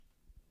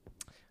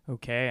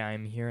Okay,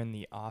 I'm here in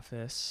the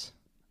office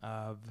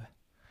of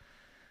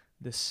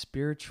the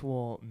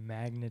spiritual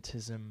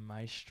magnetism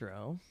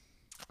maestro,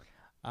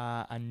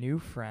 a new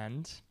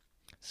friend,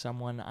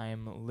 someone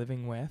I'm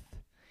living with,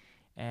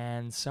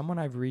 and someone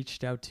I've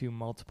reached out to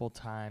multiple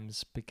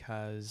times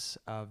because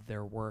of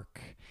their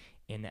work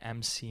in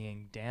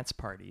emceeing dance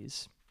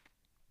parties.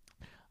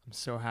 I'm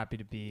so happy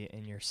to be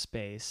in your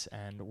space,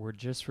 and we're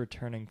just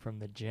returning from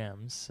the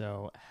gym,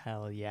 so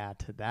hell yeah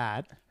to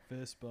that.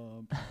 Fist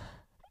bump.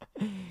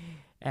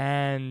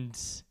 And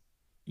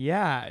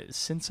yeah,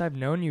 since I've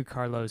known you,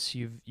 Carlos,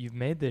 you've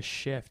made this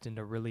shift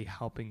into really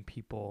helping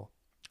people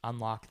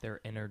unlock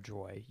their inner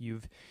joy.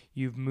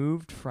 You've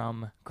moved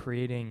from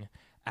creating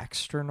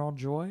external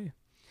joy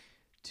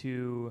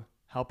to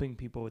helping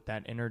people with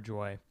that inner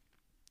joy.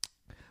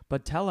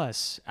 But tell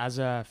us, as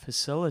a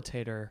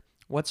facilitator,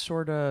 what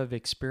sort of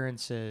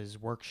experiences,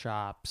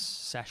 workshops,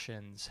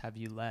 sessions have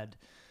you led?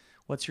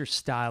 What's your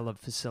style of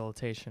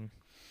facilitation?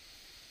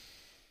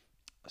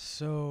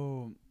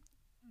 So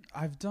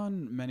I've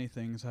done many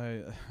things.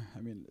 I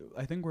mean,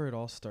 I think where it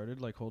all started,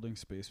 like holding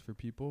space for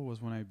people,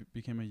 was when I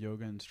became a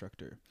yoga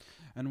instructor.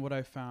 And what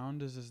I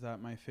found is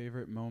that my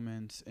favorite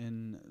moments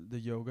in the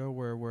yoga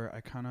were where I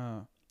kind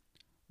of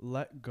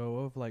let go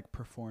of like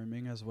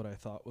performing as what I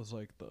thought was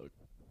like the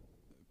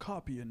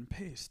copy and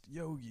paste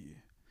yogi,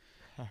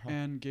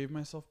 and gave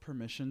myself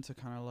permission to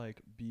kind of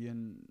like be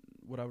in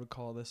what I would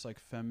call this like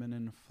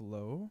feminine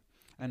flow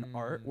and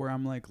art, where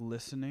I'm like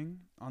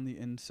listening on the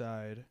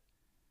inside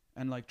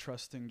and like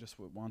trusting just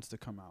what wants to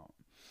come out.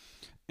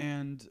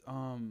 And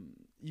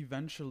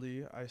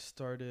eventually I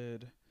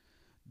started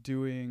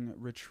doing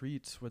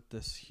retreats with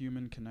this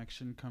human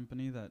connection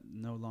company that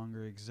no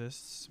longer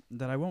exists,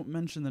 that I won't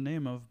mention the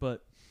name of,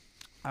 but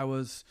I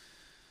was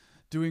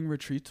doing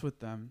retreats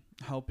with them,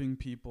 helping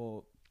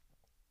people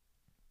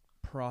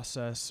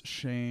process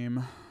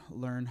shame,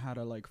 learn how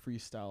to like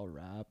freestyle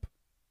rap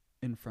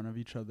in front of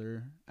each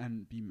other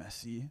and be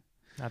messy.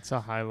 That's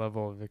a high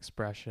level of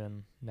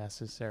expression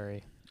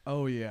necessary.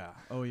 Oh yeah,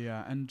 oh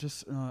yeah, and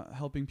just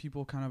helping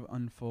people kind of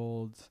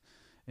unfold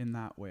in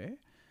that way.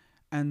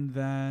 And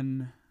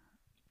then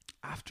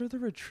after the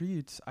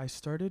retreats, I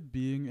started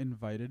being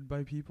invited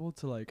by people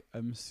to like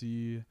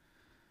MC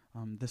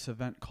this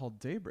event called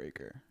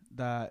Daybreaker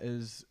that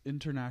is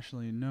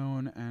internationally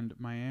known, and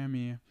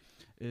Miami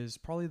is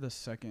probably the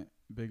second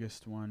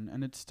biggest one.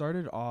 And it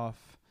started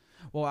off,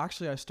 well,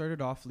 actually, I started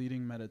off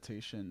leading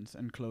meditations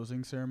and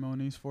closing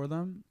ceremonies for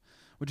them,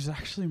 which is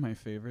actually my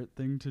favorite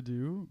thing to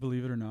do,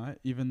 believe it or not,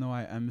 even though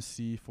I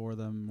MC for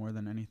them more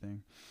than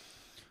anything.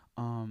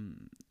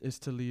 Is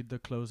to lead the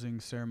closing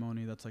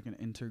ceremony that's like an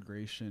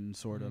integration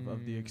sort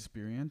of the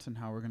experience and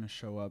how we're going to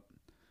show up,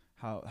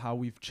 how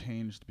we've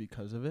changed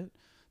because of it.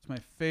 It's my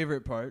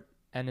favorite part.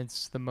 And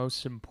it's the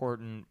most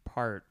important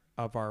part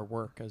of our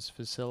work as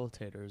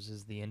facilitators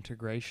is the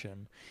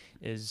integration,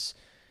 is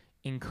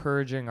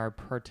encouraging our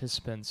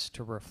participants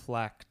to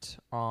reflect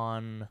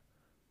on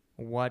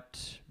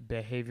what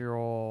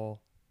behavioral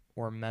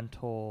or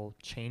mental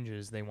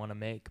changes they want to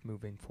make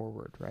moving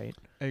forward, right?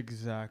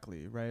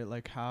 Exactly, right?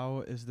 Like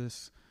how is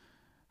this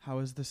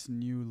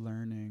new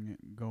learning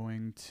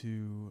going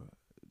to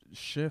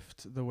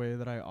shift the way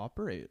that I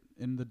operate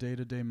in the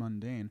day-to-day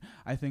mundane?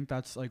 I think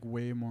that's like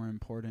way more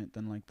important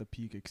than like the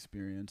peak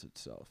experience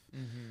itself.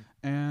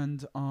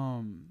 And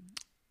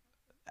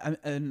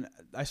and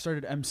I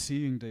started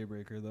emceeing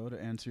Daybreaker though, to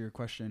answer your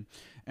question.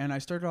 And I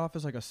started off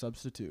as like a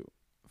substitute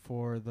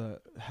for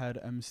the head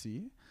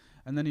MC.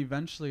 And then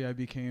eventually I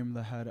became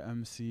the head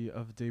MC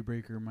of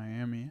Daybreaker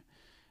Miami.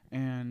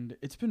 And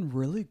it's been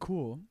really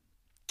cool.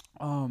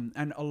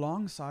 And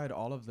alongside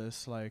all of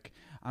this, like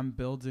I'm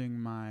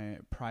building my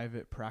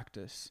private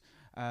practice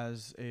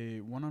as a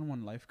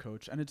one-on-one life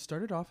coach. And it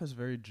started off as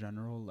very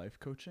general life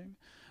coaching.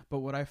 But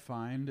what I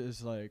find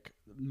is like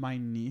my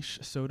niche,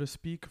 so to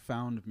speak,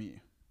 found me.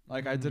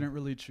 Like I didn't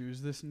really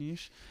choose this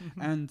niche.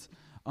 And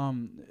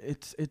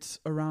it's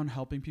around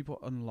helping people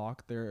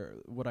unlock their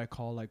what I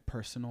call like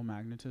personal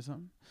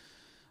magnetism.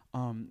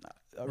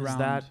 Is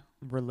that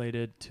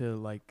related to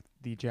like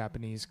the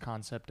Japanese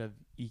concept of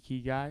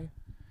ikigai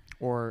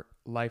or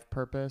life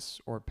purpose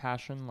or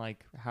passion?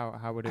 Like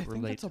how would it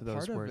relate to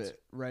those words? It,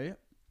 right?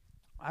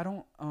 I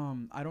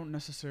don't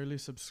necessarily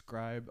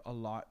subscribe a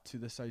lot to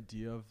this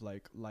idea of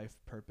like life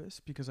purpose,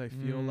 because I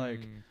feel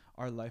like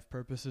our life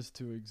purpose is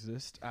to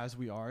exist as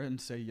we are and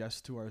say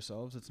yes to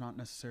ourselves. It's not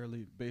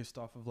necessarily based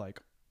off of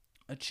like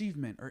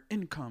achievement or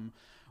income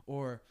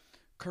or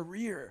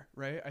career,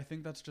 right? I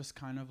think that's just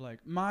kind of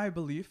like my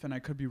belief, and I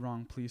could be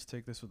wrong. Please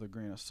take this with a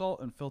grain of salt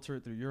and filter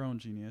it through your own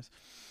genius.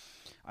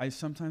 I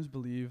sometimes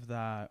believe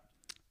that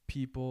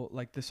people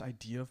like this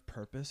idea of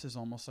purpose is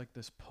almost like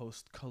this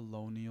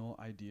post-colonial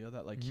idea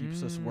that like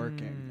keeps us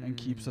working and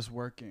keeps us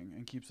working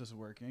and keeps us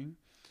working.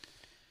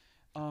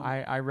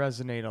 I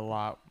resonate a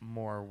lot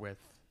more with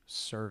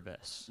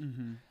service.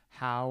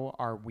 How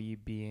are we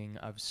being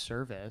of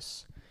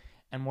service?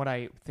 And what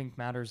I think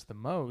matters the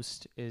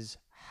most is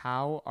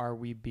how are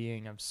we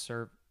being of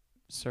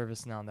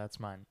service. No, that's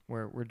mine.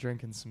 We're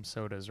drinking some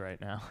sodas right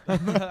now.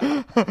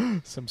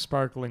 Some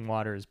sparkling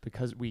waters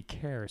because we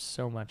care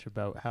so much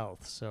about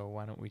health. So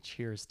why don't we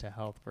cheers to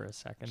health for a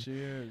second?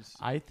 Cheers.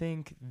 I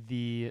think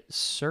the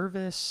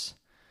service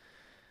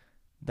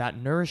that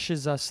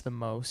nourishes us the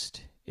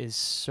most is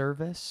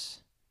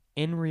service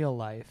in real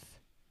life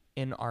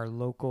in our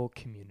local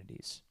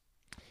communities.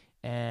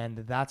 And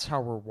that's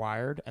how we're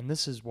wired. And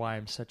this is why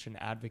I'm such an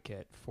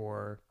advocate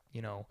for,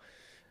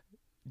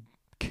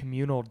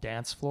 communal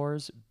dance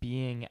floors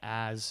being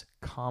as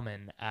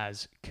common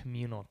as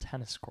communal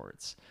tennis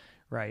courts,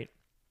 right?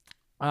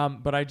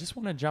 But I just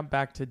want to jump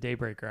back to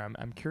Daybreaker.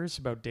 I'm curious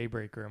about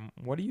Daybreaker.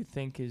 What do you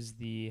think is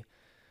the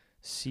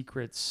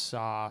secret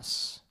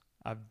sauce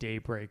of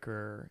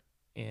Daybreaker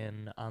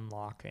in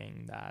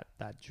unlocking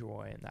that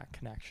joy and that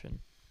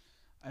connection?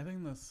 I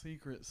think the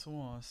secret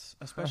sauce,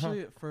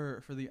 especially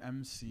for the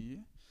MC,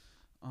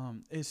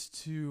 is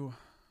to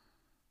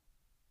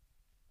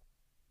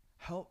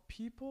help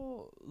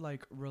people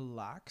like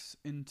relax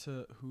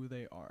into who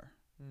they are.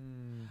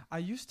 I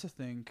used to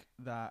think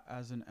that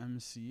as an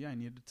MC, I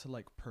needed to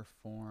like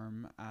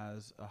perform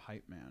as a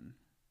hype man.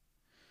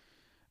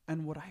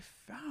 And what I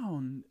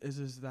found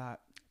is that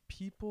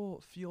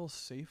people feel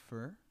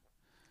safer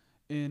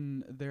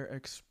in their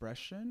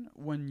expression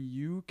when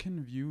you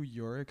can view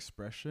your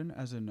expression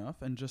as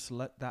enough and just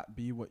let that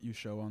be what you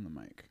show on the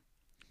mic,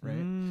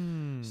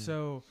 right?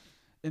 So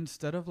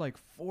instead of like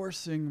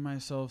forcing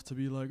myself to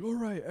be like, all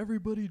right,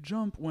 everybody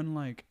jump, when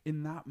like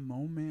in that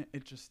moment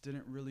it just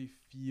didn't really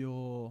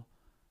feel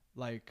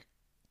like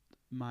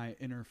my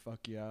inner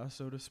fuck yeah,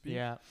 so to speak.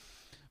 Yeah.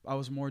 I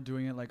was more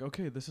doing it like,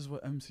 okay, this is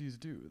what MCs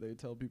do. They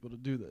tell people to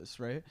do this,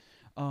 right?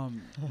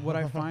 What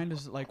I find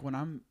is like when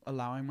I'm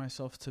allowing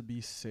myself to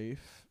be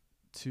safe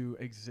to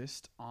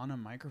exist on a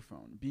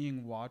microphone,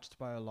 being watched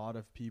by a lot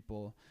of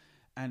people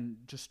and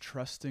just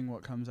trusting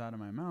what comes out of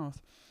my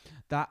mouth,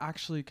 that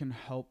actually can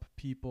help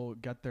people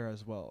get there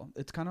as well.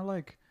 It's kind of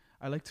like,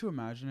 I like to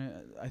imagine it,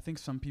 I think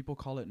some people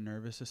call it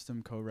nervous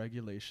system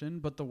co-regulation,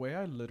 but the way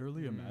I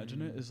literally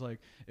imagine it is like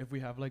if we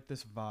have like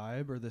this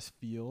vibe or this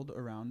field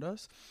around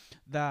us,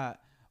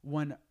 that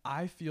when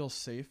I feel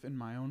safe in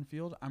my own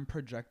field, I'm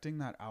projecting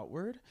that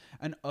outward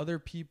and other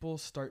people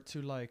start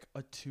to like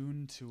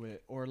attune to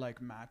it or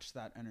like match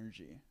that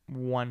energy.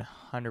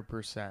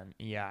 100%.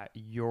 Yeah.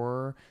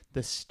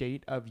 The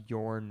state of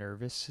your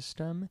nervous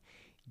system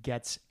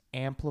gets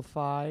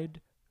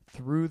amplified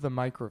through the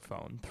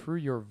microphone, through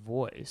your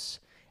voice,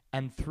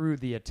 and through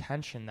the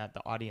attention that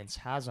the audience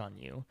has on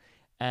you.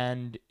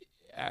 And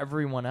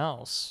everyone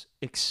else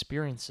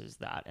experiences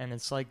that. And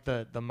it's like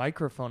the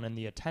microphone and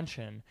the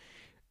attention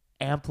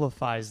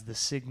amplifies the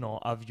signal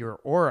of your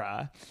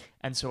aura.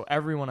 And so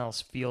everyone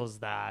else feels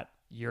that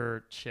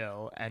you're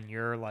chill and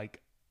you're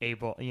like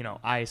able,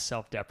 I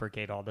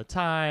self-deprecate all the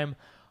time.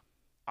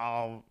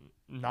 I'll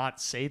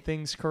not say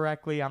things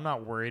correctly. I'm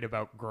not worried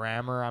about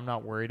grammar. I'm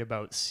not worried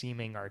about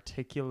seeming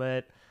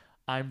articulate.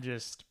 I'm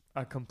just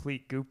a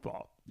complete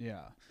goofball.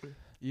 Yeah.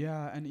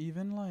 Yeah, and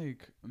even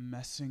like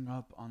messing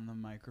up on the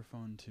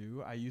microphone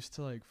too. I used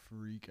to like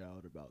freak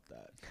out about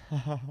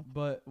that.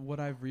 But what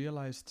I've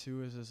realized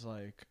too is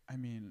like, I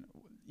mean,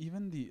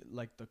 even the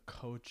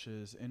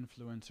coaches,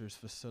 influencers,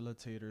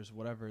 facilitators,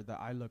 whatever that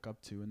I look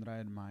up to and that I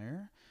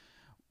admire,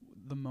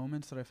 the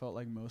moments that I felt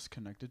like most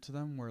connected to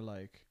them were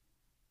like,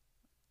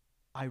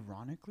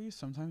 ironically,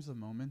 sometimes the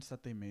moments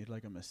that they made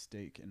like a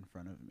mistake in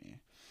front of me.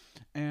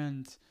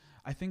 And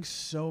I think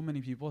so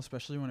many people,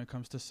 especially when it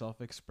comes to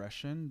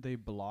self-expression, they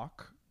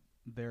block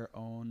their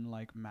own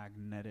like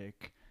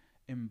magnetic,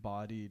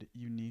 embodied,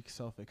 unique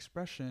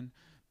self-expression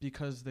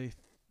because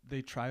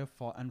they try to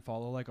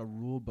follow like a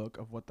rule book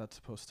of what that's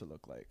supposed to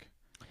look like.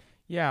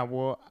 Yeah,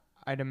 well,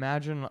 I'd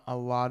imagine a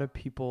lot of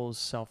people's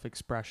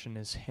self-expression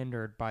is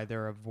hindered by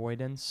their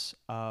avoidance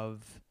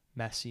of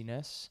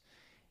messiness,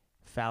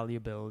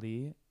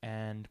 fallibility,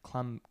 and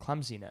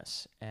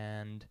clumsiness,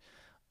 and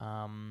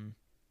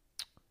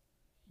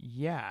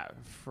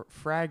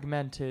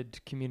fragmented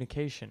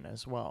communication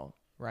as well,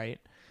 right?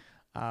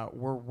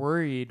 We're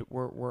worried,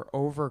 we're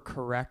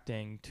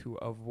overcorrecting to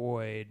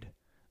avoid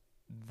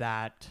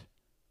that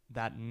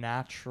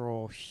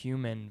natural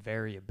human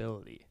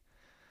variability.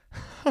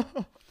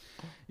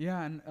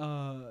 Yeah, and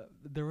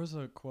there was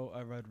a quote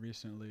I read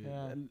recently,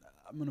 and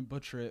I'm gonna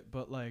butcher it,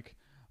 but like,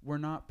 we're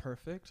not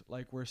perfect,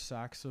 like we're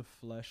sacks of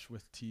flesh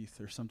with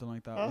teeth or something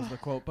like that was the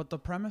quote. But the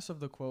premise of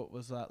the quote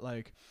was that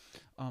like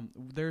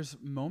there's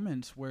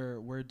moments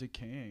where we're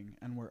decaying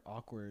and we're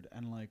awkward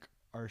and like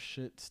our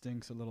shit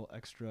stinks a little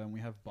extra and we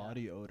have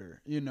body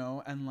odor,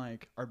 and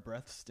like our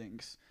breath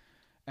stinks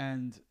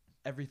and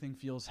everything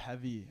feels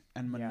heavy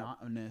and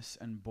monotonous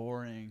and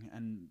boring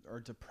and or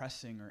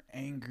depressing or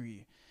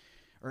angry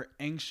or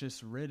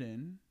anxious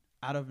ridden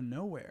out of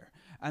nowhere.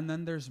 And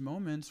then there's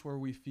moments where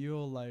we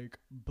feel like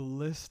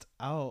blissed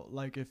out,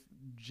 like if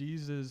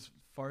Jesus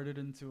farted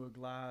into a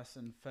glass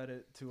and fed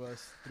it to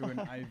us through an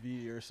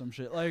IV or some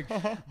shit. Like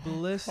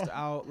blissed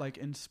out, like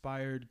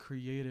inspired,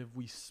 creative.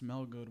 We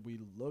smell good. We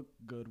look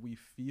good. We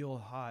feel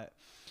hot.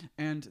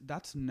 And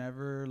that's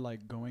never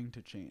like going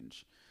to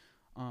change.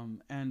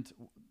 And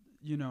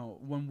you know,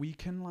 when we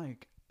can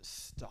like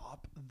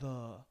stop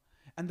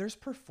and there's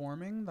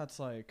performing that's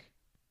like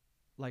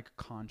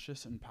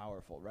conscious and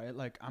powerful, right?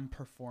 Like I'm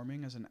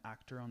performing as an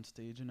actor on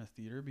stage in a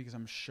theater because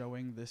I'm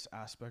showing this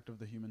aspect of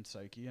the human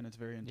psyche and it's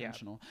very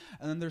intentional. Yeah.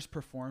 And then there's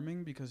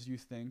performing because you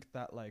think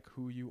that like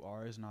who you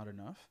are is not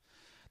enough.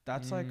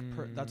 That's like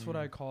that's what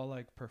I call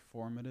like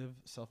performative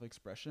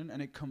self-expression,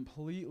 and it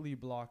completely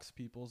blocks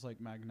people's like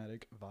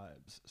magnetic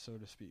vibes, so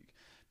to speak.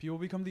 People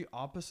become the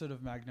opposite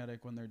of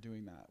magnetic when they're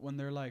doing that. When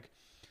they're like,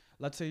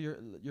 let's say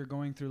you're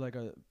going through like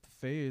a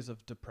phase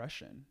of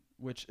depression,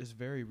 which is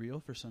very real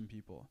for some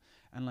people,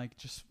 and like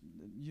just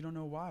you don't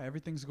know why.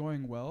 Everything's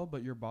going well,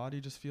 but your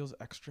body just feels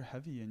extra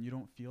heavy and you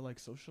don't feel like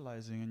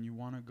socializing and you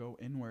want to go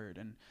inward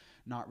and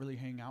not really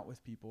hang out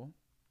with people.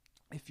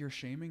 If you're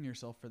shaming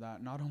yourself for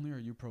that, not only are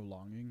you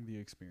prolonging the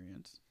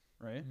experience,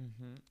 right?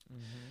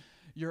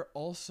 You're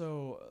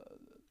also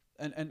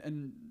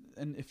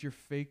and if you're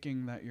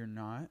faking that you're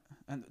not,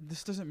 and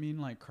this doesn't mean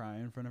like cry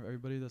in front of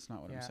everybody, that's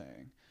not what I'm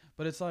saying,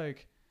 but it's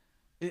like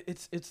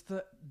it's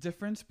the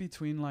difference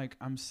between like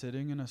I'm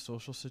sitting in a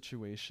social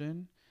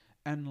situation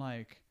and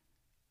like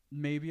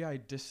maybe I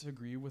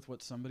disagree with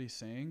what somebody's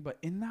saying, but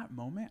in that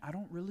moment I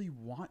don't really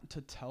want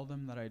to tell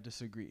them that I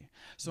disagree.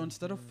 So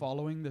instead of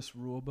following this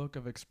rule book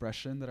of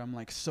expression that I'm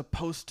like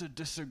supposed to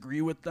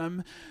disagree with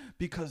them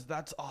because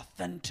that's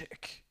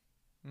authentic,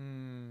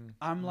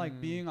 I'm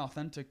like being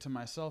authentic to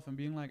myself and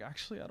being like,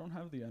 actually I don't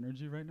have the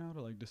energy right now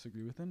to like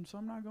disagree with him, so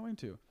I'm not going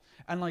to.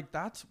 And like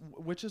that's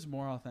which is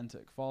more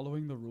authentic,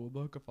 following the rule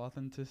book of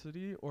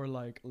authenticity or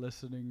like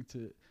listening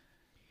to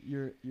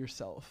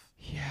yourself?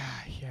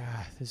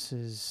 Yeah. This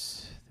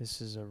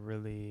is a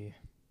really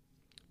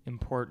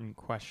important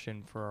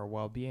question for our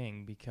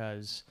well-being,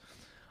 because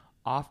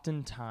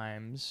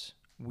oftentimes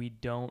we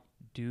don't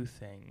do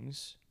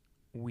things.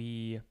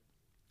 We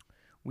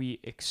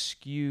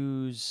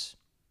excuse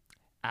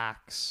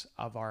acts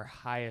of our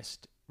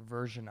highest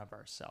version of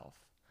ourselves,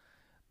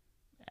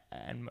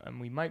 and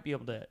we might be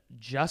able to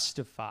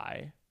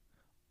justify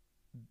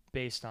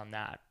based on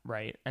that,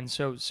 right? And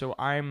so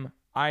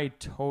I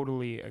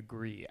totally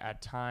agree.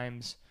 At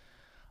times,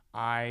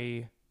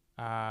 my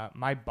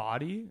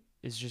body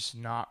is just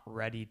not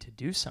ready to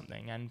do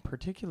something, and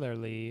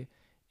particularly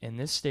in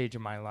this stage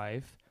of my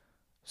life,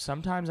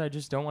 sometimes I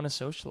just don't want to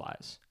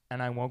socialize,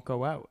 and I won't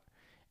go out,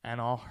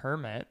 and I'll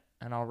hermit,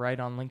 and I'll write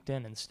on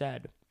LinkedIn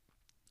instead.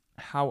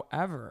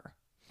 However,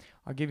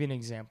 I'll give you an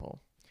example.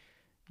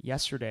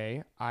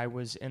 Yesterday, I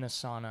was in a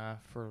sauna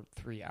for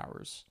 3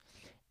 hours.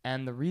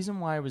 And the reason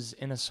why I was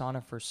in a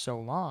sauna for so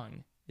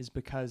long is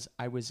because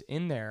I was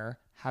in there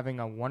having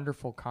a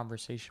wonderful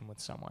conversation with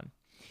someone.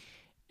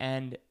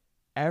 And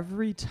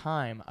every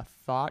time a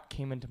thought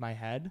came into my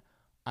head,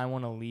 I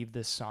want to leave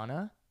this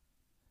sauna,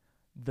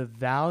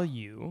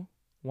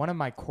 one of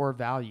my core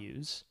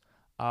values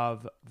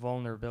of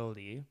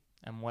vulnerability,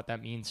 and what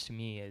that means to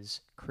me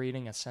is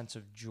creating a sense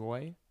of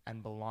joy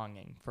and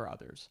belonging for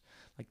others.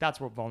 Like that's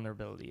what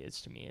vulnerability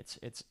is to me.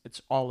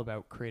 It's all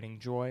about creating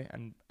joy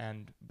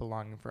and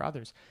belonging for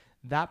others.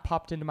 That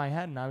popped into my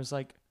head and I was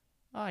like,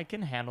 oh, I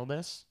can handle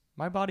this.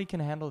 My body can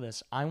handle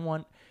this. I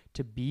want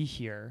to be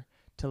here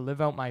to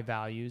live out my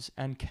values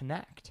and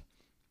connect.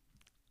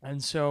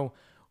 And so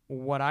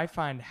what I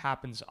find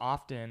happens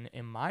often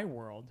in my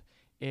world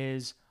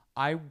is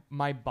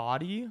my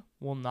body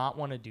will not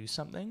want to do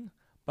something,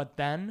 but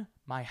then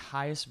my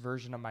highest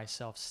version of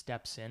myself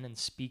steps in and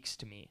speaks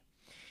to me.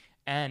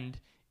 And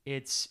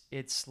it's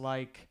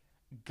like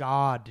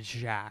God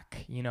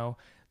Jack,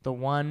 the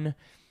one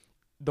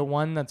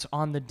that's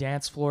on the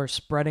dance floor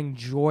spreading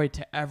joy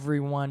to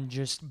everyone,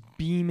 just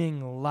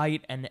beaming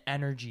light and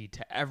energy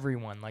to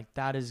everyone. Like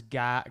that is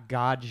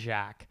God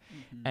Jack.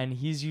 And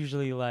he's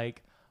usually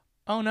like,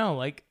 oh no,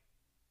 like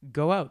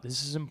go out.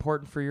 This is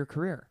important for your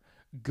career.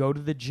 Go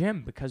to the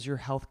gym because you're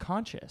health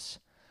conscious.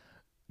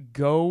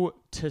 Go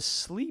to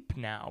sleep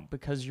now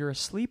because you're a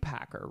sleep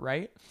hacker,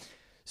 right?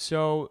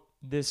 So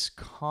this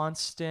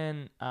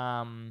constant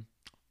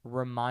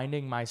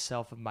reminding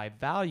myself of my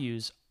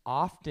values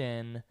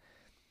often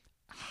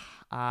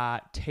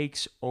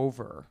takes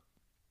over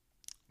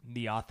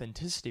the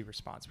authenticity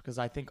response, because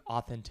I think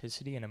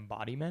authenticity and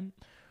embodiment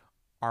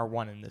are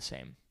one and the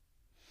same.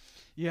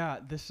 Yeah,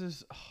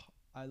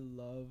 I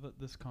love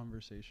this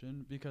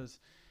conversation because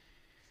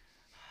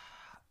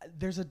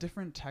there's a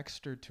different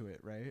texture to it,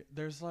 right?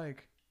 There's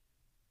like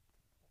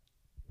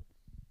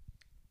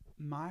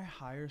my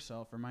higher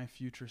self or my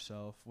future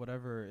self,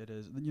 whatever it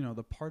is,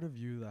 the part of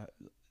you that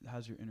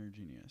has your inner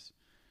genius,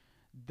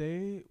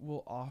 they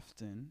will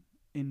often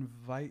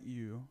invite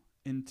you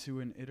into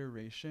an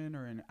iteration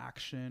or an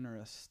action or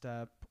a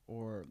step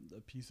or a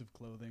piece of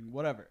clothing,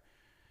 whatever,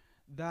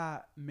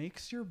 that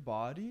makes your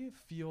body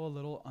feel a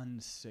little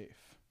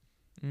unsafe.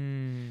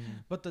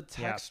 But the Yep.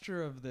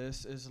 texture of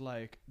this is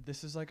like,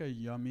 this is like a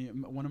yummy,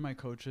 one of my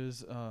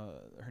coaches,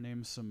 her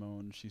name's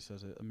Simone, she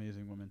says it,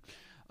 amazing woman.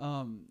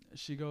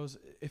 She goes,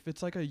 if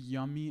it's like a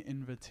yummy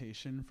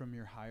invitation from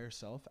your higher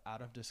self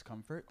out of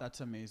discomfort, that's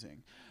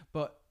amazing.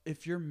 But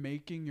if you're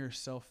making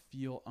yourself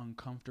feel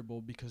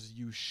uncomfortable because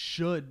you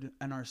should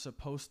and are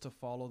supposed to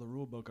follow the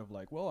rule book of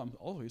like, well, I'm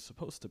always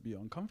supposed to be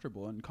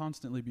uncomfortable and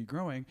constantly be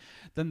growing,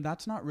 then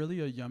that's not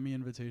really a yummy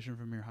invitation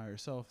from your higher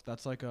self.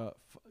 That's like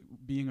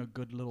being a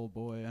good little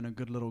boy and a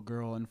good little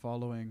girl and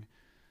following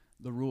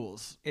the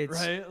rules,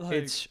 right? Like,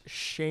 it's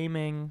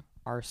shaming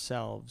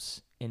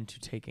ourselves into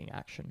taking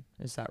action.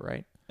 Is that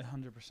right?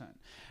 100%.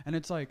 And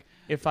it's like,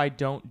 If I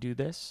don't do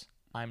this,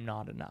 I'm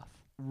not enough.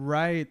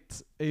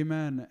 right,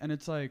 amen. And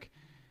it's like,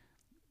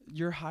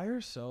 your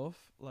higher self,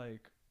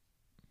 like,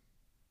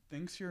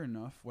 thinks you're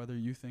enough whether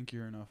you think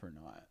you're enough or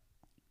not.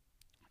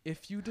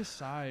 If you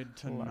decide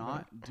to Love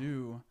not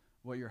do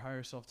what your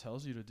higher self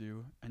tells you to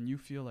do and you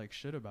feel like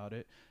shit about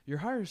it, your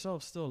higher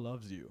self still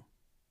loves you.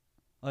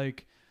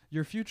 Like,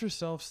 your future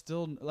self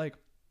still, like,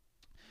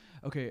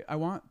 okay, I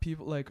want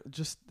people, like,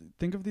 just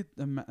think of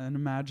and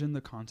imagine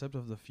the concept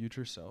of the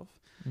future self.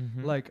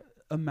 Mm-hmm. Like,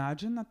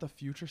 imagine that the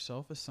future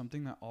self is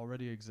something that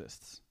already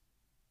exists.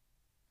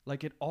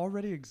 Like, it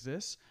already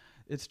exists.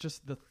 It's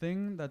just the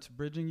thing that's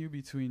bridging you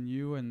between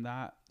you and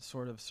that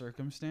sort of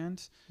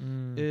circumstance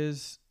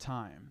is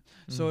time.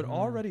 So it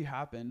already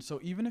happened. So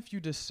even if you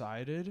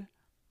decided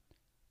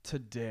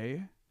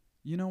today,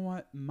 you know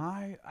what,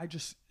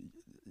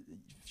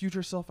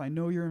 future self, I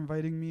know you're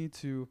inviting me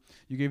to,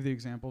 you gave the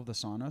example of the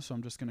sauna, so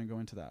I'm just going to go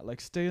into that. Like,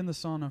 stay in the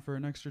sauna for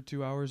an extra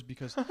 2 hours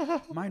because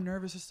my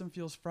nervous system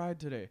feels fried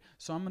today.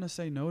 So I'm going to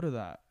say no to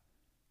that.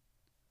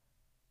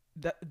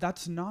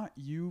 That's not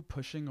you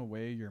pushing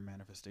away your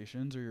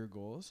manifestations or your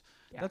goals.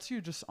 Yeah. That's you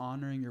just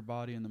honoring your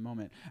body in the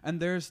moment. And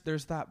there's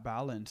that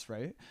balance,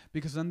 right?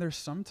 Because then there's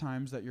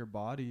sometimes that your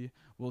body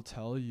will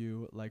tell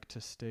you, like, to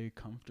stay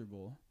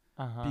comfortable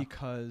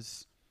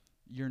because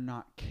you're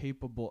not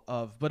capable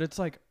of. But it's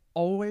like,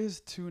 always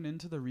tune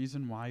into the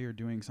reason why you're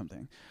doing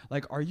something.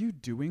 Like, are you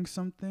doing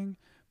something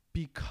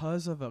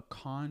because of a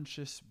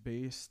conscious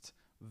based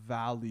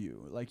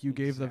value? Like, you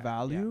gave the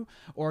value,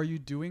 or are you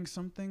doing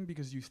something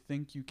because you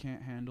think you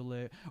can't handle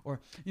it? Or,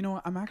 you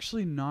know, I'm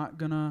actually not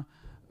gonna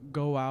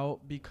go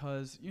out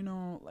because, you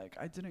know, like,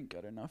 I didn't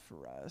get enough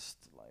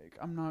rest. Like,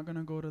 I'm not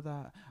gonna go to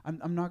that.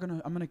 I'm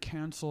gonna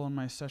cancel on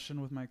my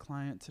session with my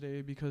client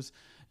today because,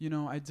 you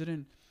know, I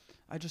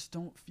just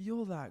don't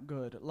feel that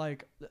good.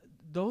 Like,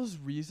 those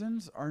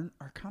reasons are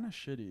kind of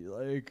shitty,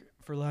 like,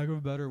 for lack of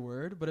a better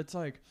word. But it's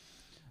like,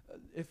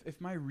 if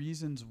my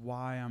reasons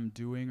why I'm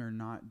doing or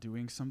not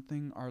doing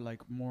something are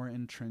like more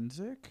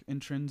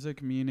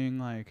intrinsic meaning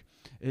like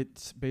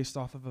it's based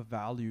off of a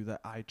value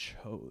that I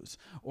chose,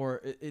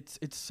 or it's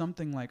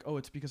something like, oh,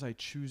 it's because I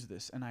choose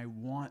this and I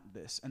want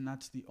this and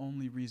that's the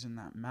only reason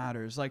that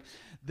matters. Like,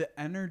 the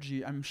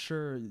energy, I'm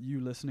sure you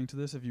listening to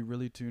this, if you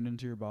really tuned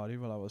into your body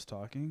while I was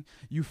talking,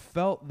 you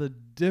felt the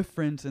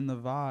difference in the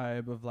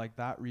vibe of like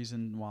that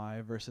reason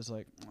why versus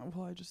like, oh,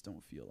 well, I just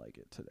don't feel like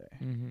it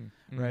today.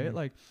 Right?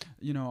 Like,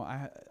 you know,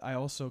 I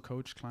also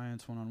coach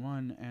clients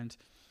one-on-one, and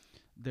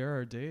there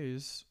are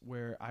days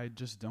where I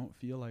just don't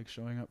feel like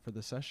showing up for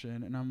the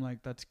session, and I'm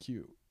like, that's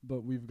cute,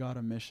 but we've got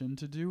a mission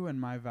to do and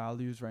my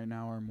values right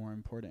now are more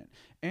important.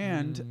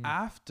 And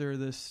after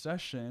this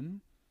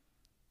session,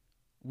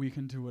 we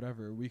can do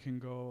whatever. We can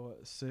go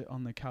sit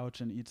on the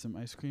couch and eat some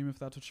ice cream if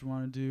that's what you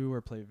want to do,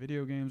 or play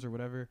video games or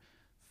whatever.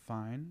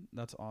 Fine,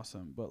 that's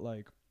awesome. But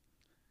like,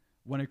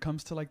 when it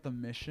comes to like the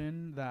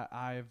mission that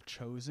I've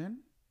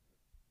chosen,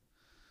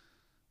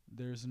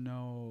 there's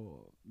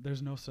no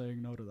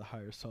saying no to the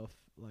higher self,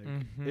 like,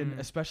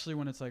 especially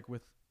when it's like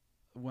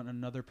when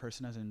another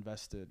person has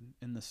invested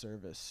in the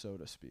service, so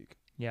to speak.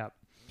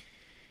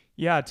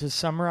 Yeah, to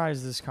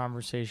summarize this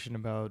conversation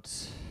about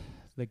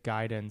the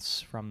guidance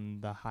from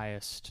the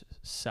highest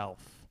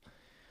self,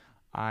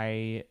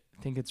 I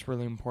think it's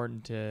really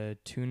important to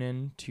tune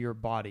in to your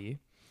body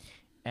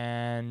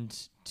and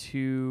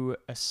to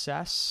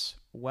assess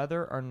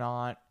whether or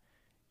not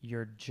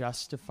you're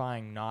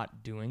justifying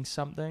not doing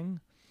something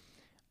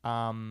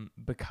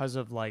because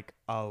of like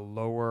a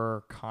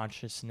lower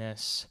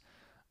consciousness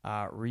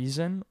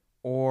reason,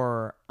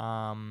 or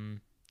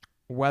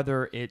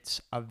whether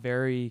it's a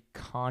very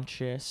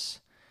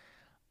conscious,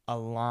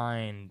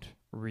 aligned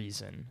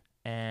reason.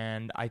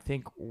 And I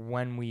think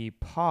when we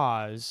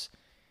pause,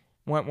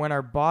 when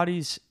our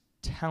body's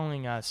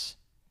telling us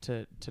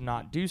to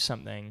not do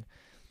something,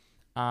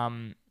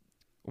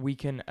 we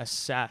can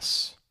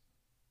assess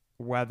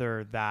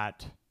whether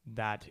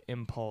that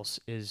impulse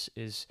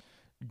is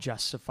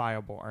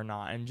justifiable or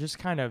not, and just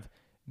kind of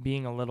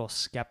being a little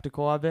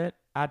skeptical of it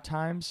at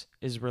times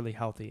is really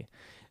healthy.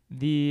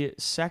 The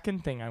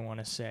second thing I want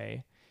to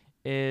say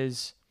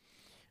is,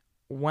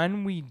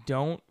 when we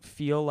don't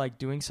feel like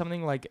doing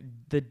something, like,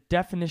 the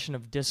definition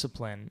of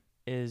discipline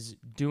is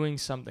doing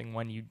something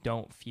when you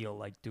don't feel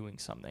like doing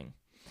something.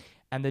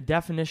 And the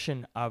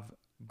definition of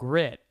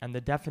grit and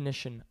the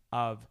definition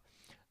of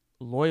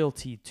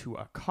loyalty to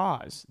a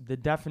cause, the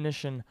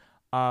definition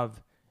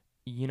of,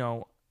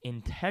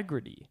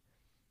 integrity.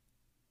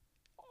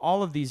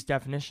 All of these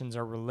definitions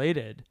are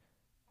related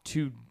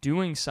to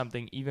doing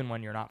something even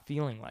when you're not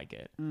feeling like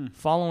it,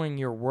 following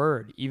your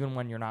word even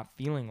when you're not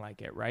feeling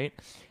like it, right?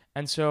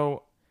 And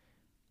so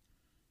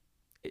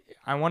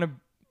I want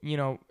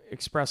to,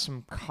 express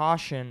some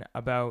caution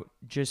about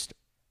just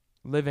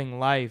living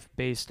life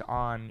based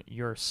on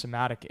your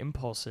somatic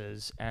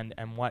impulses and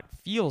what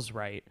feels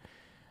right,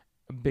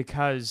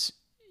 because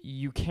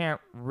you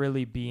can't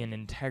really be in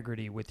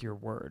integrity with your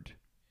word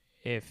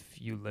if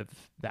you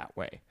live that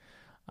way.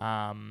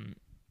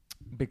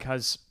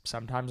 Because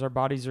sometimes our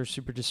bodies are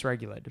super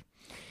dysregulated.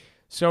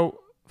 So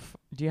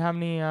do you have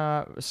any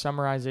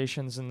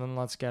summarizations, and then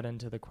let's get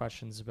into the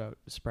questions about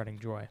spreading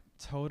joy?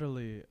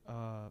 Totally.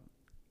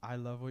 I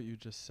love what you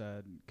just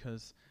said,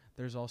 because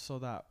there's also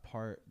that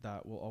part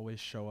that will always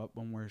show up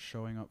when we're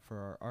showing up for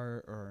our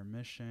art or our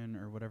mission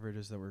or whatever it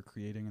is that we're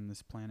creating in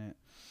this planet.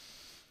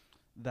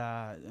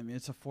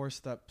 It's a force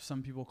that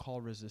some people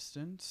call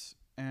resistance.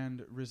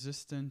 And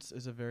resistance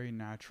is a very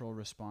natural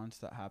response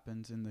that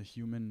happens in the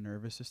human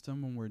nervous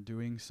system when we're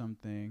doing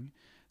something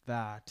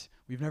that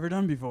we've never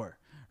done before,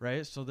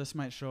 right? So this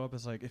might show up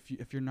as like,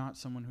 if you're not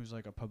someone who's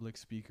like a public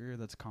speaker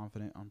that's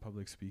confident on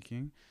public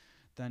speaking,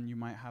 then you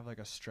might have like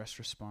a stress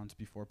response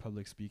before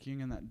public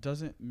speaking. And that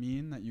doesn't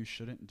mean that you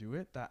shouldn't do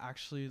it. That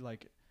actually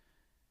like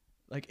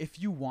if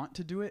you want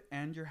to do it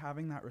and you're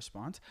having that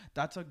response,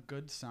 that's a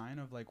good sign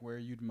of like where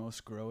you'd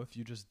most grow if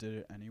you just did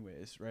it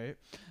anyways, right?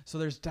 So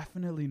there's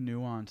definitely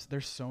nuance.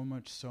 There's so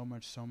much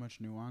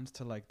nuance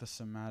to like the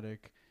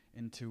somatic,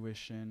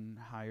 intuition,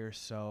 higher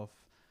self,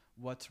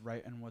 what's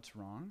right and what's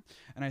wrong.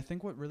 And I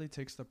think what really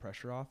takes the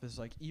pressure off is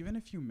like, even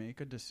if you make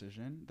a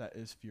decision that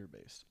is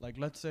fear-based, like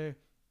let's say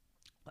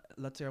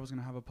I was going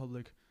to have a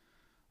public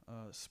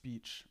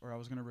speech, or I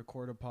was going to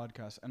record a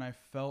podcast, and I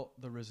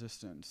felt the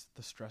resistance,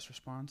 the stress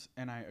response,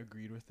 and I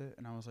agreed with it.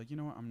 And I was like, you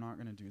know what? I'm not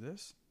going to do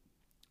this.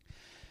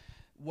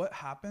 What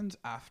happens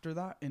after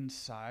that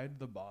inside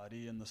the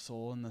body and the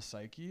soul and the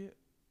psyche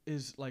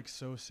is like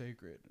so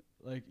sacred.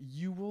 Like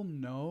you will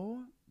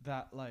know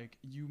that like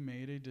you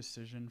made a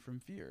decision from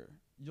fear.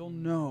 You'll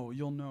know,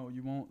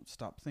 you won't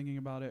stop thinking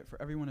about it.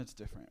 For everyone, it's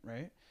different,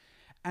 right?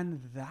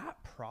 And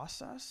that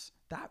process,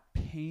 that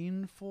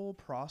painful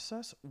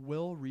process,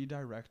 will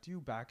redirect you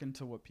back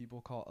into what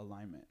people call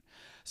alignment.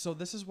 So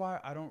this is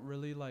why I don't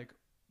really like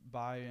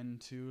buy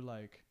into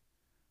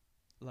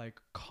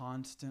like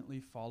constantly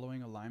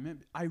following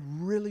alignment. I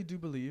really do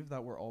believe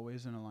that we're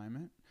always in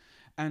alignment.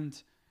 And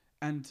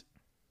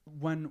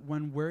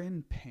when we're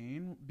in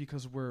pain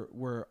because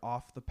we're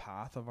off the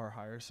path of our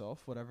higher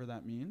self, whatever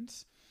that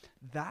means,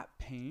 that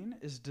pain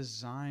is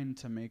designed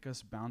to make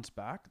us bounce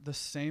back the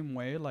same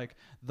way like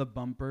the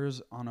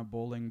bumpers on a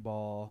bowling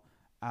ball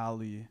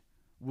alley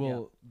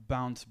will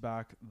bounce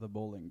back the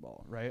bowling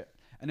ball, right?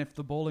 And if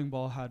the bowling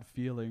ball had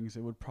feelings,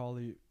 it would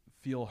probably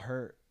feel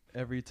hurt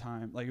every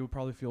time. Like it would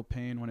probably feel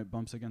pain when it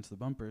bumps against the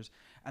bumpers,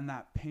 and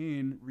that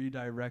pain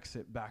redirects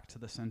it back to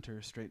the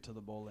center, straight to the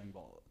bowling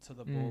ball, to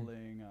the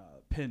bowling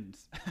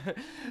pins,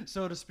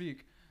 so to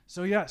speak.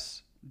 So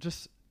yes,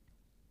 just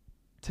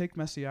take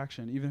messy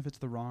action, even if it's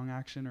the wrong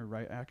action or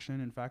right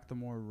action. In fact, the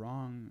more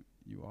wrong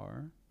you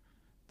are,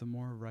 the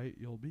more right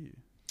you'll be.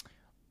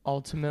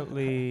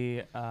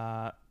 Ultimately,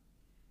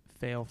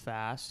 fail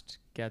fast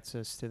gets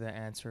us to the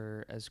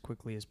answer as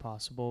quickly as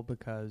possible,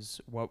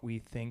 because what we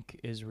think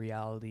is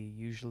reality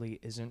usually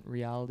isn't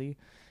reality.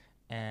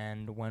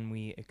 And when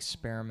we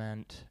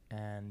experiment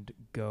and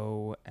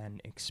go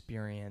and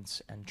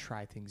experience and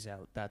try things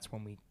out, that's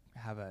when we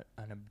have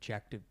an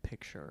objective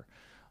picture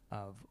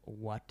of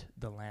what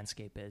the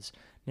landscape is.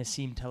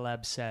 Nassim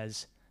Taleb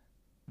says,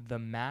 the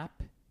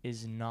map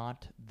is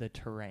not the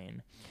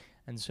terrain.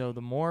 And so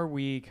the more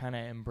we kind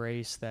of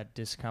embrace that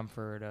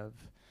discomfort of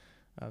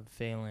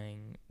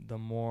failing, the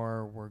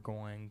more we're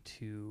going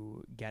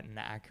to get an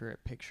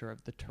accurate picture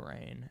of the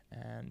terrain.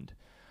 And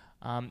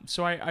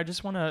so I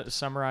just want to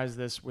summarize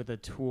this with a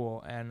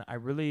tool. And I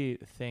really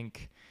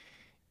think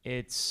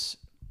it's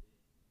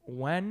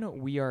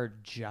when we are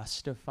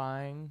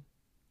justifying,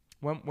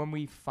 when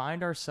we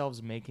find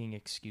ourselves making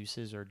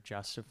excuses or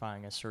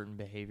justifying a certain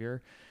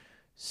behavior,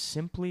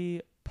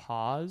 simply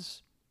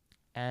pause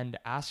and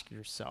ask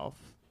yourself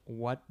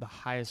what the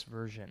highest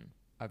version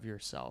of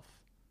yourself,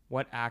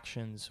 what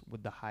actions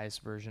would the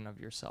highest version of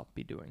yourself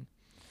be doing?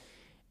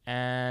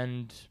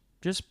 And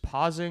just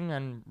pausing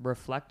and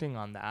reflecting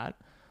on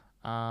that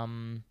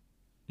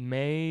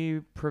may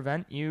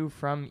prevent you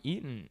from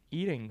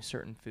eating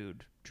certain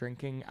food,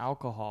 drinking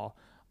alcohol,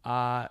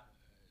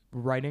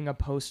 writing a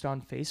post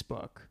on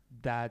Facebook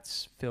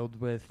that's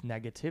filled with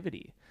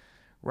negativity,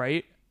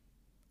 right?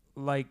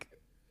 Like,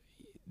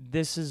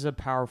 this is a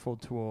powerful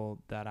tool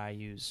that I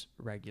use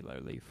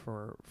regularly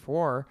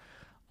for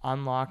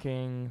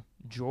unlocking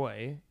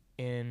joy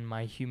in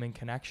my human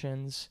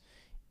connections,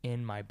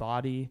 in my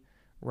body,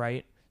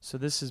 right? So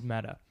this is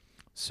meta.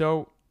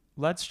 So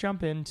let's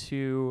jump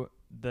into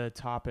the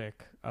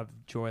topic of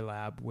Joy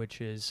Lab,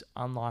 which is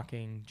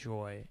unlocking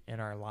joy in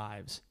our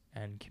lives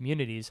and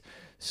communities.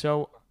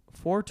 So,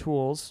 for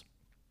tools,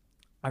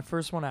 I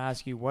first want to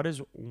ask you, what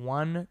is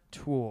one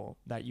tool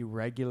that you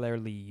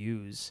regularly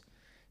use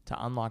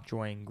to unlock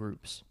joy in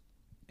groups?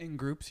 In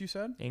groups, you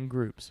said? In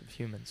groups of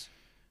humans.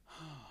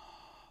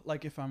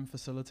 Like if I'm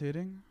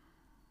facilitating?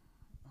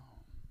 Oh,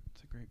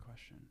 that's a great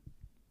question.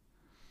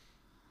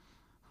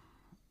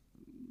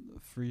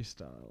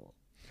 Freestyle.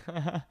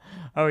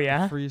 Oh,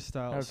 yeah?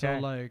 Freestyle. Okay. So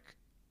like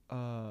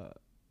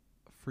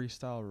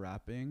freestyle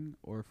rapping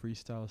or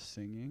freestyle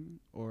singing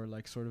or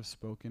like sort of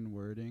spoken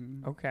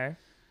wording. Okay.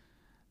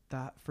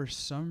 That for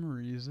some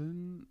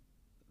reason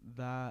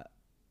that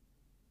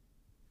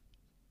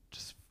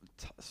just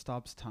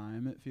stops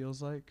time, it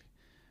feels like,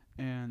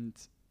 and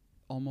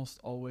almost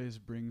always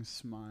brings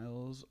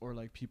smiles or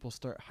like people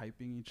start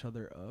hyping each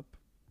other up.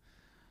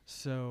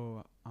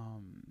 So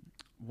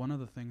one of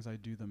the things I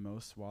do the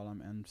most while I'm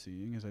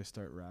emceeing is I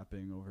start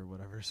rapping over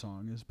whatever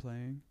song is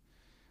playing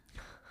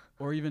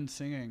or even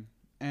singing,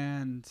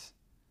 and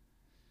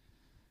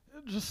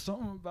just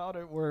something about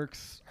it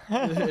works.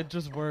 It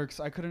just works.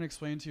 I couldn't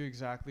explain to you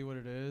exactly what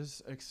it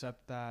is,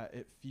 except that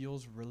it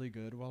feels really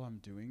good while I'm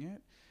doing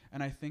it.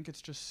 And I think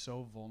it's just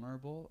so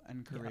vulnerable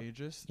and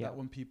courageous that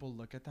when people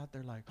look at that,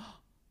 they're like, oh,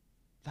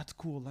 that's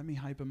cool. Let me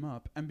hype him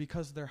up. And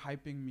because they're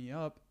hyping me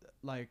up,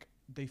 like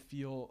they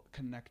feel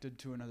connected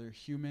to another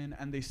human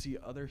and they see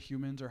other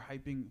humans are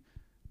hyping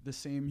the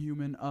same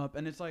human up.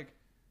 And it's like,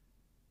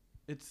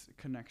 it's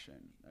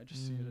connection. I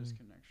just see it as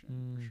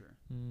connection for sure.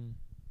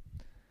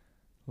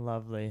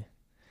 Lovely.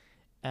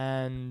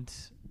 And,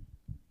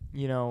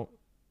 you know,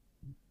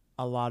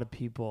 a lot of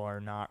people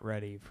are not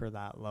ready for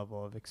that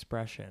level of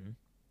expression.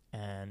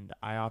 And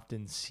I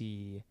often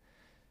see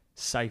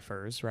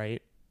ciphers,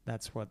 right?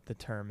 That's what the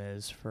term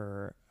is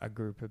for a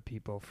group of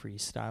people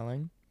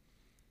freestyling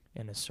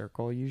in a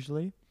circle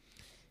usually.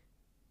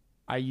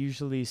 I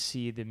usually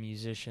see the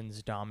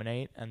musicians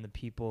dominate and the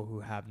people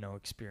who have no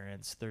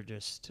experience, they're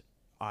just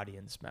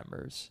audience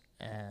members.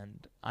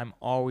 And I'm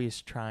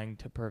always trying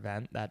to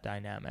prevent that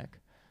dynamic,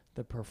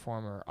 the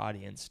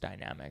performer-audience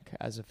dynamic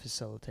as a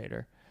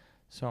facilitator.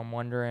 So I'm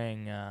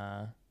wondering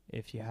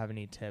if you have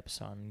any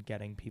tips on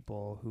getting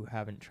people who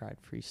haven't tried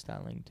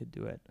freestyling to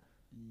do it.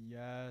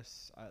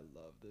 Yes, I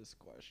love this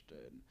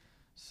question.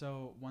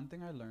 So one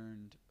thing I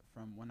learned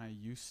from when I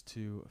used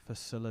to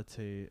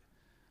facilitate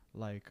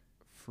like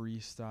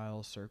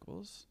freestyle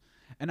circles,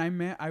 and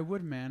I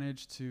would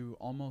manage to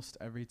almost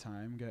every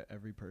time get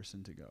every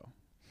person to go.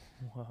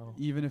 Whoa.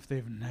 Even if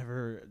they've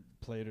never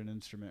played an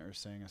instrument or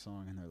sang a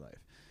song in their life.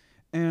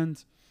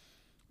 And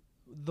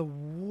the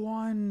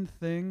one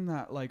thing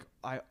that like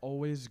I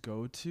always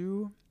go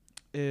to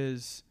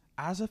is,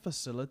 as a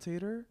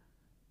facilitator,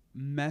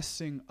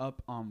 messing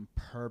up on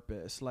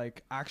purpose,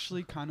 like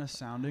actually kind of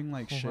sounding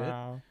like shit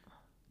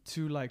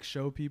to like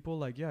show people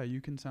like, yeah, you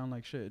can sound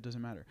like shit, it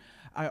doesn't matter.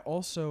 I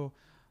also,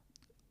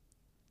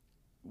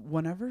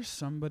 whenever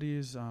somebody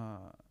is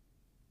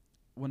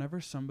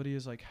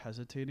like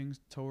hesitating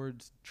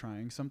towards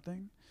trying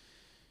something,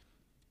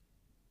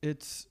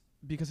 it's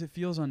because it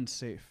feels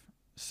unsafe.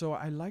 So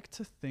I like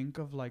to think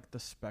of like the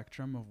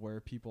spectrum of where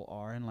people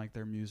are and like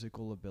their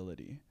musical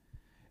ability.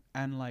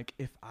 And like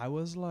if I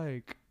was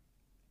like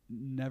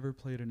never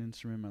played an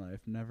instrument in my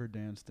life, never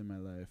danced in my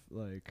life,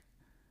 like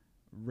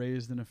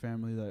raised in a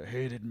family that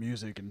hated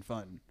music and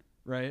fun,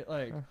 right?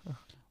 Like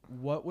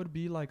what would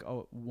be like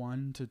a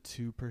 1 to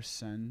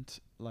 2%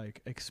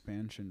 like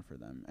expansion for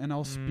them? And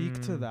I'll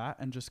speak to that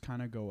and just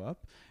kind of go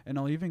up, and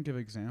I'll even give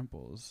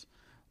examples.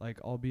 Like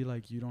I'll be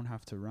like, you don't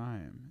have to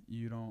rhyme,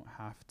 you don't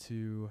have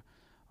to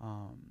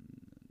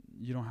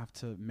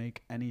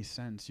make any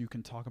sense, you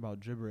can talk about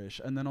gibberish.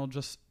 And then I'll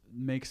just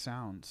make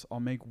sounds,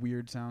 I'll make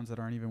weird sounds that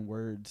aren't even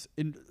words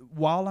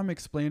while I'm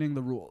explaining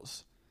the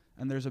rules,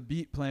 and there's a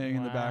beat playing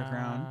in the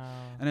background,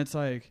 and it's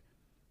like,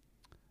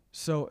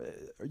 so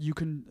you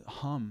can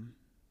hum,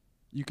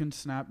 you can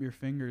snap your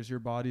fingers, your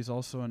body's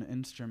also an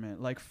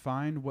instrument. Like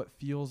find what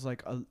feels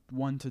like a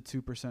 1 to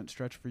 2%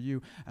 stretch for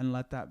you and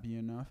let that be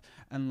enough.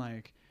 And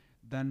like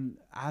then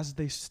as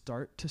they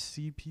start to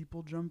see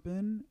people jump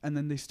in, and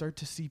then they start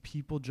to see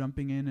people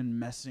jumping in and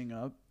messing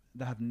up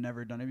that have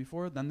never done it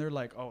before, then they're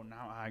like, oh,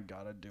 now I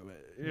gotta do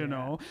it, you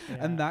know?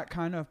 And that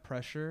kind of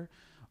pressure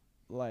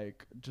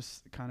like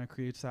just kind of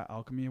creates that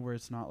alchemy where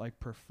it's not like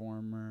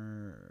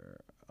performer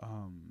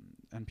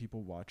and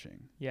people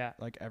watching. Yeah.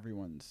 Like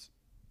everyone's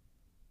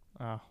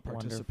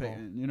participating.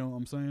 Wonderful. You know what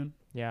I'm saying?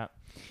 Yeah.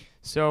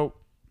 So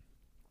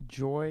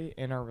joy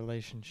in our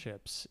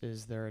relationships,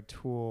 is there a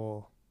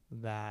tool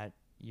that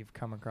you've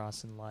come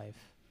across in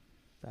life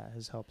that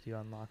has helped you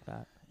unlock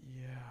that?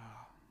 Yeah.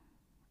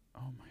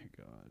 Oh my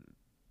God.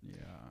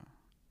 Yeah.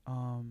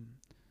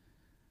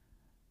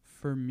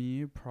 For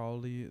me,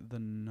 probably the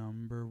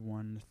number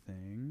one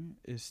thing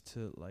is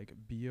to like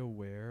be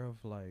aware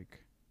of like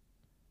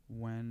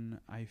when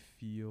I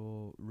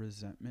feel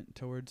resentment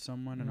towards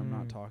someone and I'm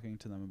not talking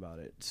to them about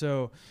it.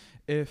 So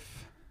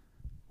if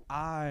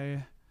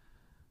I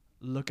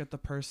look at the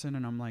person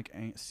and I'm like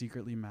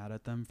secretly mad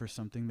at them for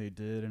something they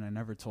did and I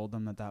never told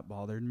them that that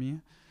bothered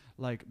me.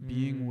 Like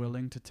being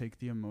willing to take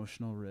the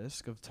emotional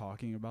risk of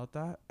talking about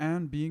that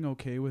and being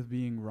okay with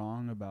being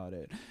wrong about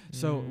it.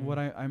 So what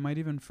I might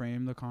even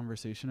frame the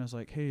conversation as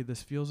like, hey,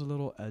 this feels a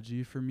little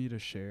edgy for me to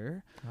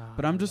share,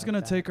 but I'm just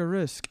going to take a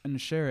risk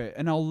and share it.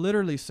 And I'll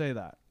literally say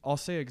that. I'll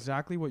say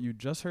exactly what you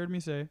just heard me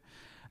say.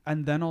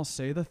 And then I'll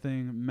say the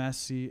thing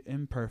messy,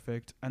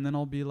 imperfect. And then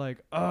I'll be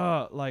like,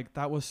 like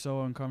that was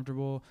so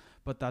uncomfortable,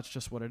 but that's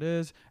just what it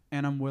is.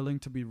 And I'm willing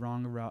to be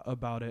wrong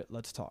about it.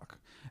 Let's talk.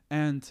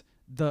 And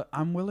the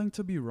I'm willing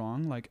to be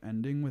wrong, like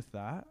ending with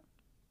that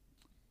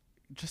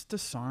just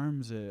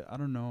disarms it. I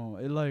don't know.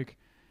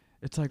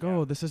 It's like,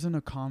 oh, this isn't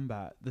a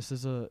combat. This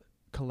is a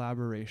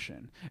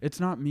collaboration. It's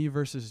not me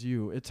versus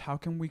you. It's how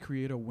can we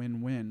create a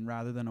win-win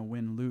rather than a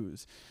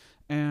win-lose.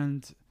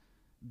 And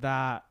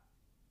that's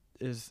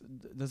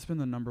been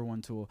the number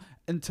one tool.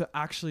 And to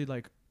actually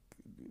like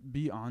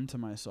be on to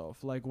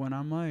myself. Like when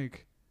I'm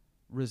like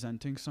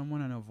resenting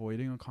someone and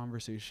avoiding a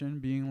conversation,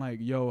 being like,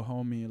 yo,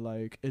 homie,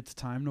 like it's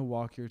time to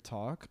walk your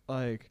talk.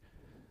 Like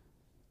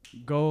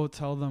go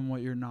tell them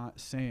what you're not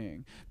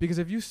saying. Because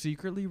if you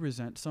secretly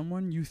resent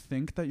someone, you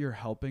think that you're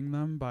helping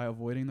them by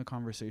avoiding the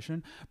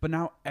conversation, but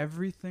now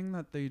everything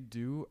that they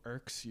do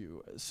irks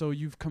you. So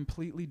you've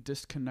completely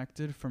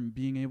disconnected from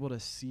being able to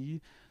see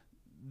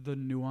the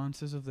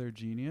nuances of their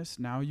genius.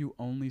 Now you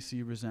only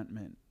see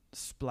resentment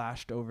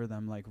splashed over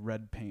them like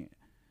red paint.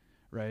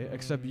 Right?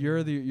 Except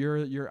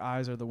your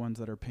eyes are the ones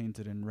that are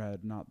painted in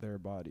red, not their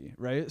body.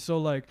 Right? So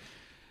like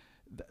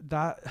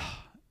that,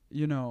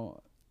 you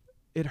know,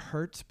 it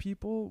hurts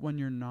people when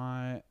you're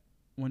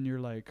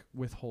like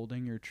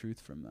withholding your truth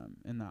from them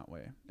in that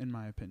way, in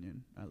my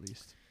opinion, at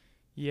least.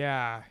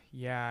 Yeah.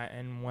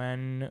 And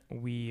when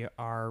we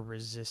are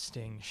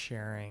resisting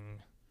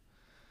sharing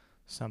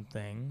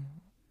something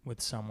with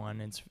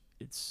someone,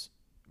 it's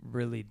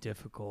really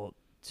difficult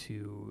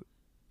to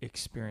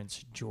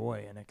experience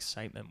joy and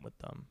excitement with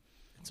them.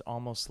 It's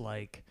almost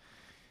like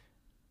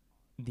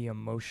the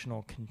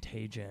emotional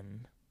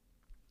contagion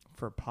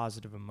for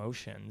positive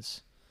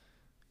emotions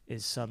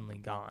is suddenly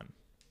gone,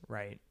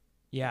 right?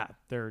 Yeah,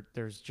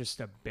 there's just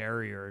a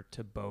barrier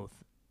to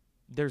both.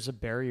 There's a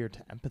barrier to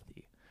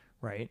empathy,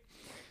 right?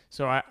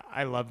 So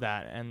I love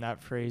that. And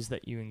that phrase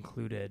that you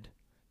included,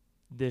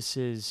 this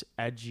is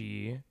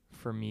edgy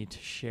for me to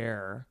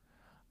share.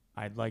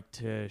 I'd like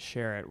to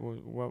share it.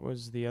 What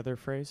was the other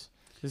phrase?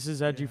 This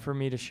is edgy for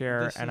me to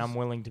share, and I'm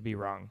willing to be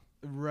wrong.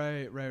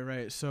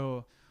 Right.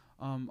 So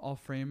I'll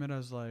frame it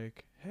as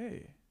like,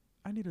 hey,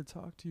 I need to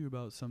talk to you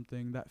about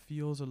something that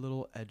feels a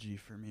little edgy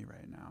for me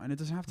right now. And it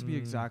doesn't have to be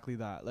exactly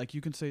that. Like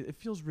you can say, it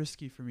feels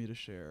risky for me to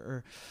share,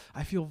 or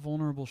I feel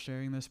vulnerable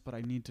sharing this, but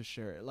I need to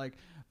share it. Like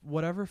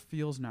whatever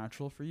feels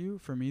natural for you.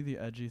 For me, the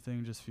edgy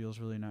thing just feels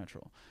really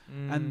natural.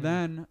 And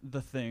then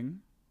the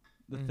thing,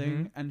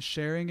 and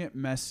sharing it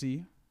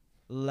messy,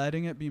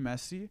 letting it be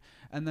messy,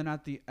 and then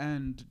at the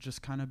end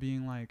just kind of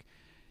being like,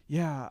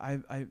 yeah,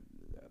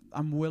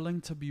 I'm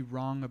willing to be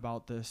wrong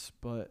about this,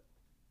 but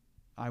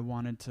I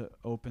wanted to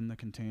open the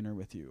container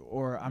with you,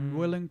 or I'm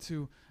willing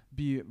to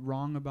be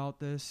wrong about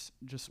this.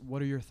 Just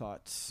what are your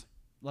thoughts?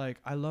 Like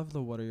I love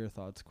the what are your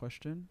thoughts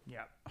question.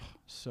 Yeah. Oh,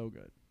 so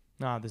good.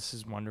 No, this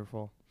is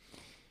wonderful.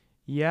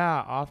 Yeah,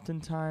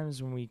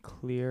 oftentimes when we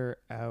clear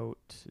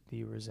out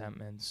the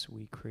resentments,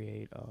 we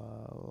create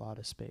a lot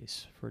of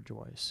space for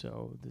joy.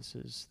 So this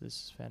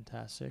is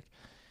fantastic.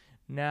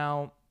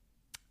 Now,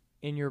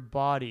 in your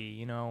body,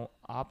 you know,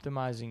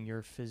 optimizing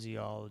your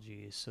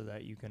physiology so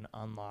that you can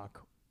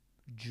unlock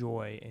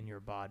joy in your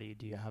body.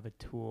 Do you have a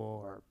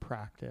tool or a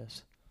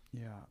practice?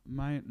 Yeah,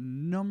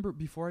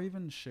 before I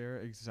even share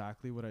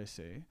exactly what I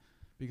say,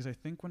 because I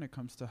think when it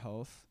comes to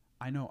health,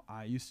 I know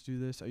I used to do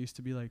this. I used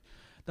to be like,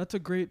 that's a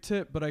great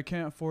tip, but I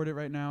can't afford it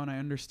right now. And I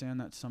understand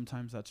that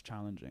sometimes that's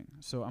challenging.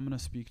 So I'm going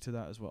to speak to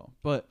that as well.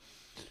 But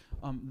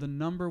the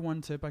number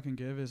one tip I can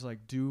give is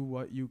like, do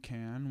what you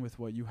can with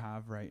what you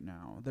have right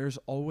now. There's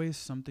always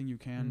something you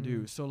can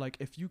do. So like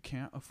if you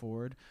can't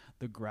afford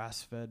the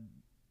grass-fed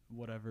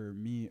whatever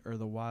meat or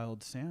the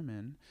wild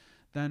salmon,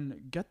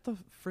 then get the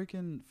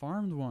freaking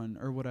farmed one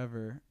or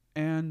whatever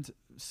and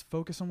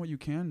focus on what you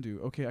can do.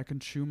 Okay, I can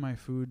chew my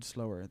food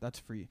slower. That's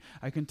free.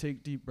 I can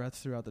take deep breaths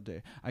throughout the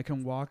day. I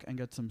can walk and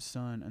get some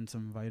sun and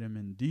some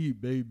vitamin D,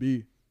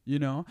 baby. You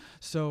know?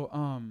 So,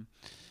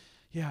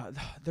 yeah,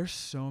 there's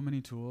so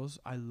many tools.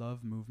 I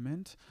love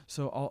movement.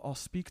 So I'll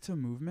speak to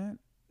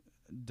movement,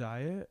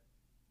 diet,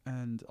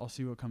 and I'll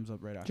see what comes up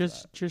right after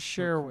that. Just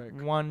share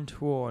one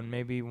tool and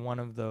maybe one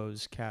of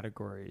those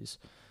categories.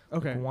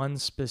 Okay. Like one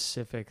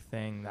specific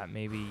thing that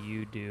maybe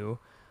you do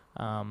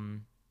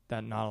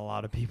that not a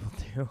lot of people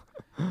do.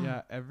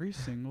 Yeah, every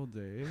single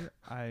day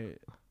I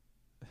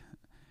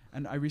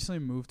recently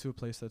moved to a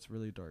place that's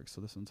really dark,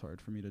 so this one's hard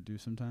for me to do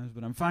sometimes,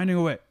 but I'm finding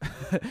a way.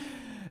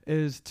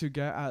 Is to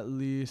get at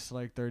least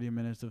like 30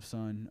 minutes of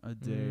sun a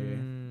day.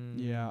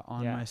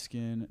 On my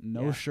skin,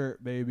 no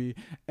shirt, baby.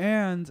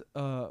 And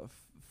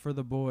for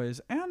the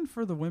boys and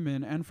for the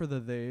women and for the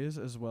theys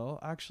as well,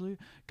 actually,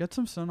 get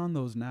some sun on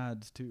those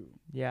nads too.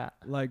 Yeah.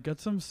 Like, get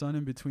some sun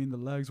in between the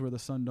legs where the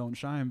sun don't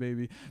shine,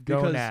 baby.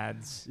 Because,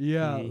 Gonads.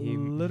 Yeah, he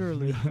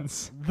literally.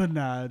 means. The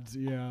nads,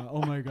 yeah.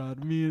 Oh my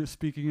God. Me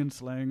speaking in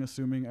slang,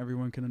 assuming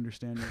everyone can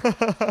understand you.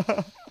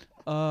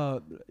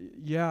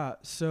 Yeah,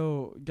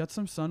 so get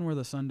some sun where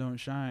the sun don't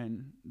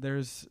shine.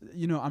 There's,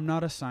 I'm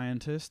not a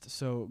scientist,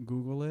 so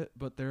Google it,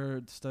 but there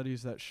are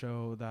studies that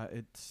show that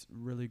it's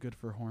really good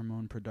for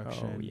hormone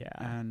production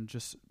and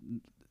just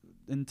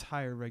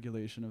entire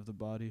regulation of the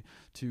body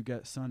to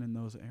get sun in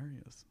those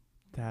areas.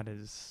 That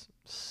is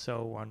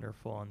so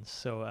wonderful and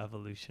so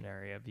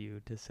evolutionary of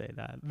you to say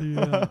that.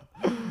 Yeah.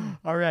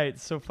 All right,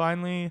 so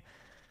finally,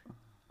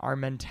 our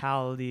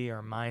mentality,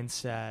 our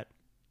mindset,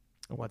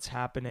 what's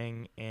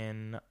happening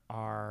in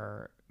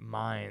our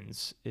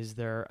minds. Is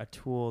there a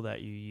tool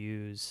that you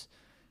use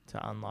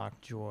to unlock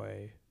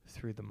joy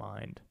through the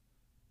mind?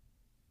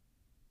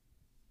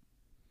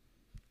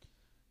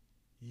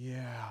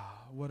 Yeah.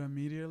 What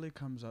immediately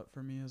comes up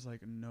for me is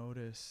like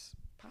notice.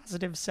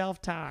 Positive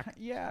self-talk.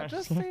 Yeah,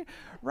 just say,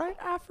 write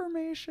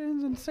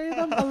affirmations and say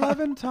them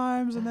 11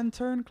 times and then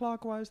turn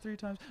clockwise 3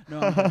 times.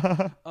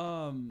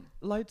 No,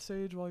 light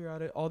sage while you're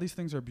at it. All these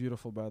things are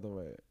beautiful, by the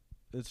way.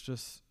 It's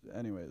just,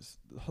 anyways,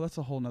 that's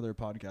a whole nother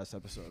podcast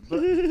episode. But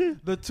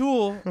the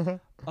tool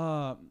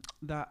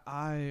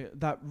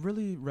that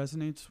really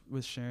resonates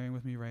with sharing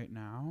with me right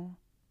now,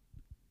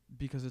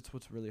 because it's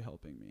what's really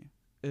helping me,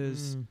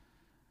 is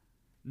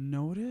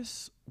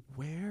notice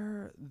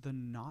where the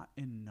not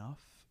enough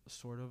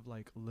sort of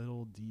like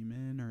little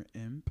demon or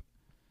imp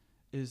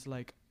is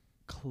like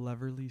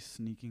cleverly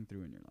sneaking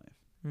through in your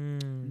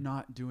life.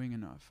 Not doing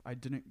enough. I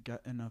didn't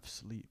get enough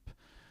sleep.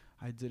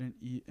 I didn't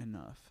eat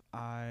enough.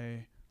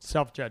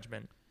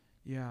 Self-judgment.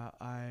 Yeah,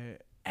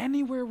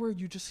 anywhere where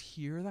you just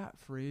hear that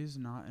phrase,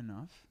 not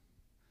enough,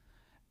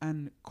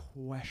 and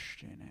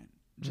question it.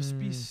 Just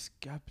be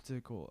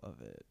skeptical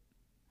of it.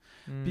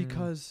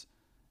 Because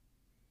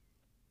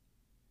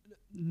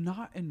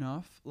not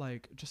enough,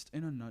 like, just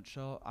in a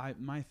nutshell,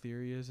 my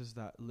theory is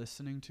that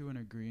listening to and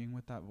agreeing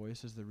with that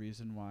voice is the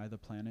reason why the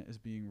planet is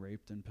being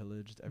raped and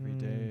pillaged every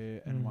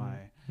day, and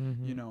why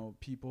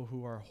people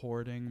who are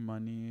hoarding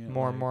money,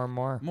 more,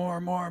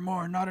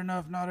 not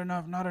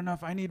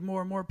enough, I need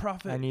more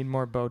profit, I need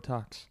more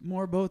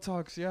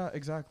Botox, yeah,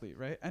 exactly,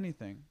 right?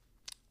 Anything.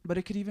 But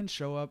it could even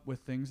show up with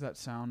things that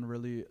sound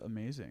really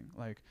amazing,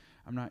 like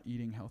I'm not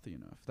eating healthy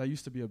enough. That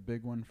used to be a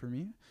big one for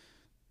me.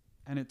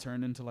 And it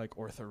turned into like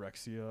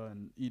orthorexia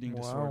and eating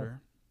disorder.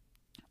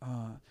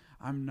 I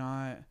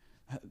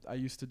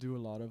used to do a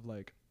lot of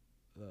like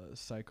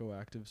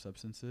psychoactive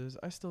substances.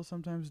 I still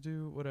sometimes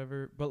do,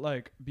 whatever. But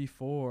like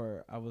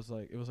before, it was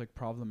like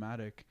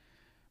problematic.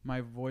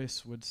 My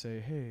voice would say,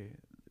 hey,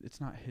 it's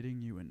not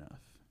hitting you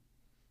enough.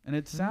 And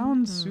it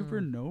sounds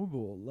super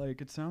noble.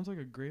 Like, it sounds like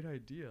a great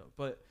idea.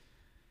 But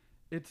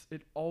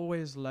it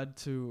always led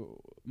to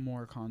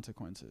more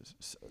consequences.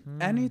 So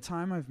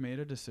anytime I've made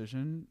a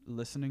decision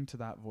listening to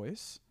that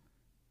voice,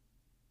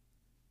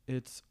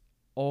 it's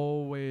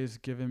always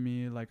given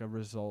me like a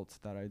result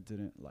that I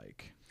didn't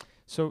like.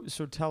 So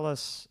tell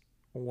us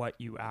what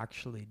you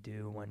actually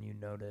do when you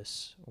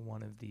notice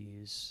one of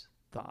these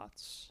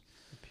thoughts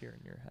appear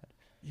in your head.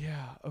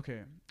 Yeah,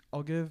 okay.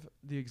 I'll give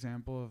the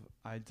example of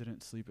I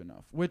didn't sleep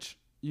enough, which,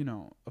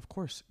 of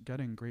course,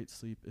 getting great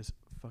sleep is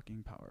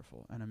fucking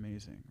powerful and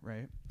amazing,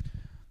 right?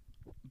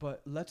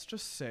 But let's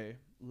just say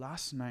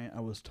last night I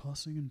was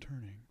tossing and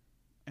turning,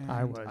 and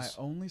I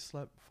only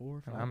slept 4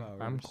 or 5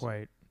 hours. I'm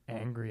quite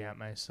angry at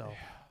myself.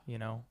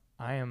 Yeah.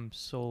 I am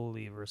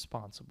solely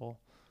responsible.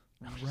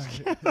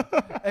 Right.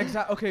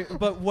 Exactly. Okay,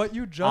 but what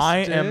you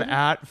just did, am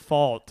at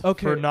fault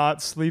for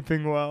not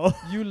sleeping well.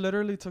 You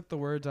literally took the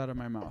words out of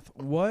my mouth.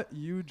 What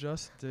you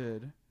just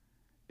did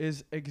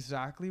is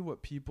exactly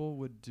what people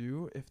would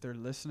do if they're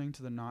listening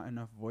to the not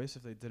enough voice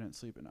if they didn't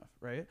sleep enough,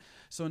 right?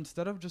 So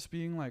instead of just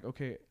being like,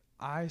 okay,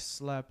 I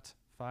slept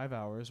 5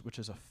 hours, which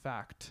is a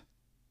fact.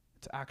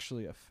 It's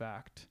actually a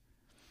fact.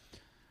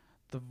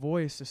 The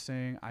voice is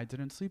saying I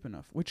didn't sleep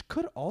enough, which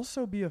could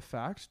also be a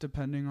fact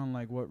depending on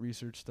like what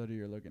research study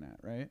you're looking at,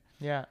 right?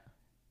 Yeah.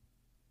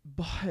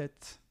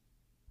 But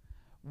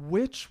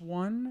which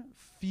one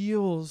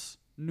feels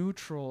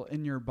neutral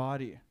in your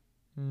body?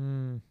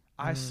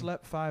 I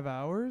slept 5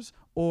 hours,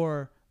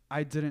 or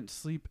I didn't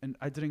sleep and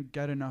I didn't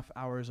get enough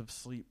hours of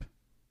sleep.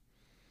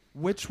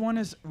 Which one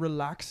is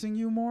relaxing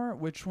you more?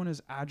 Which one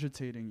is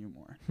agitating you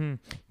more?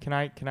 Can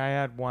I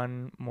add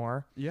one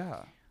more?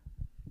 Yeah.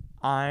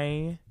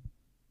 I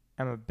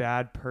am a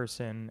bad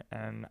person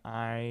and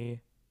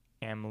I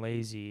am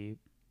lazy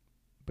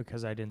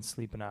because I didn't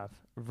sleep enough,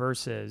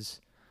 versus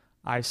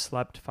I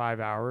slept 5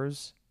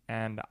 hours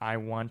and I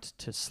want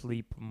to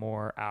sleep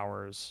more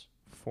hours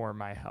for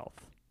my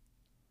health.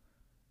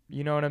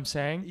 You know what I'm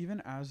saying?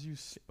 Even as you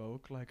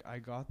spoke, like I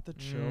got the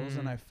chills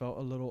and I felt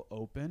a little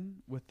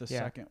open with the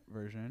second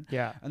version.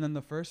 Yeah. And then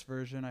the first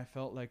version, I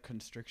felt like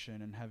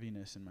constriction and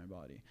heaviness in my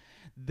body.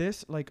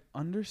 This, like,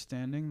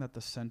 understanding that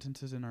the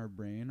sentences in our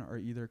brain are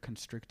either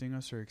constricting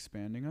us or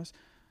expanding us,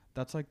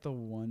 that's like the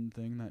one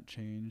thing that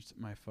changed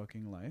my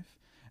fucking life.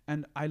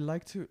 And I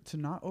like to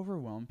not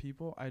overwhelm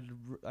people. I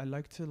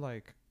like to,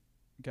 like,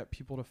 get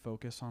people to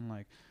focus on,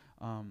 like,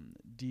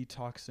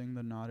 detoxing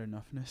the not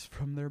enoughness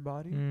from their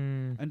body,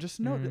 and just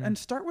and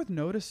start with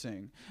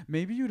noticing.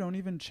 Maybe you don't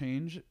even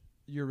change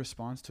your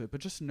response to it, but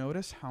just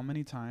notice how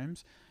many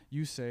times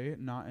you say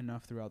not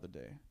enough throughout the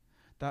day.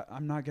 That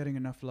I'm not getting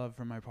enough love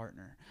from my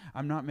partner.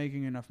 I'm not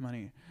making enough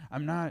money.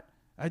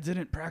 I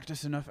didn't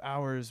practice enough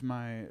hours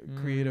my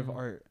creative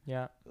art.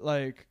 Yeah.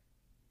 Like,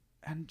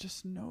 and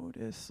just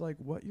notice, like,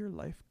 what your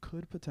life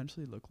could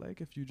potentially look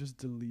like if you just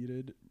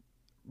deleted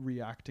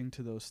reacting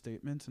to those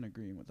statements and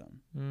agreeing with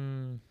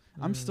them.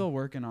 I'm still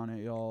working on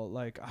it, y'all.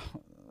 Like,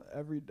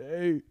 every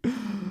day.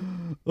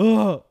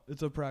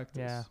 It's a practice.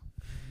 Yeah.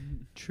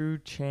 True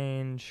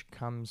change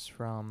comes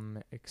from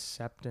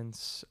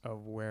acceptance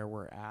of where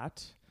we're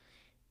at.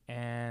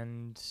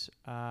 And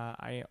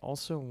I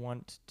also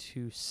want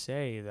to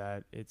say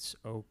that it's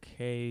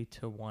okay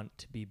to want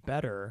to be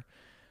better.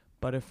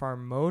 But if our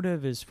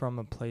motive is from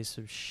a place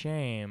of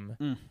shame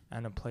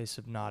and a place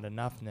of not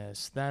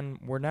enoughness, then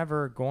we're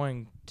never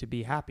going to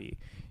be happy.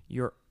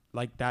 You're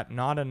like, that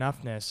not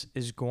enoughness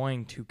is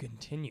going to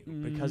continue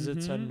because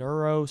it's a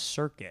neuro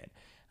circuit.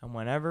 And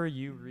whenever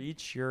you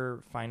reach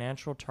your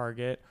financial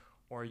target,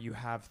 or you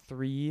have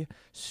 3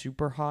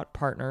 super hot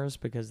partners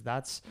because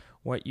that's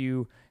what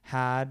you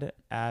had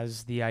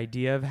as the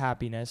idea of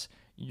happiness,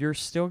 you're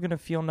still going to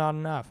feel not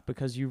enough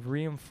because you've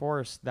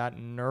reinforced that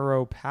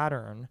neuro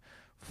pattern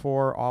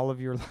for all of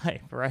your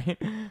life,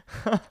 right?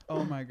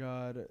 Oh my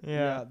God.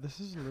 Yeah, this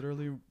is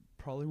literally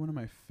probably one of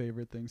my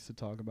favorite things to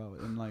talk about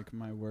in, like,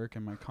 my work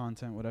and my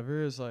content,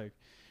 whatever, is like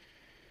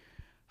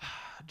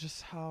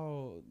just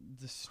how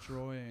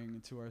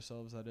destroying to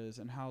ourselves that is,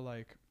 and how,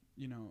 like,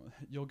 you know,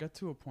 you'll get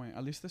to a point,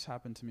 at least this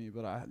happened to me,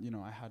 but I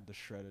had the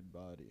shredded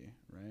body,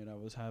 right? I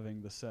was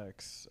having the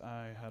sex.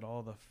 I had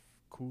all the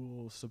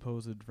cool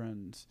supposed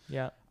friends.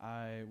 Yeah.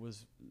 I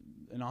was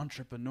an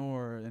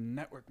entrepreneur in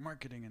network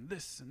marketing and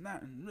this and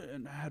that,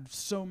 and I had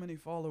so many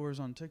followers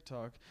on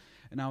TikTok,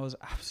 and I was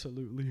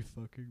absolutely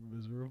fucking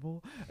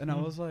miserable. And I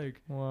was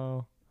like,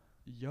 wow,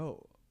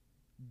 yo,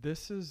 the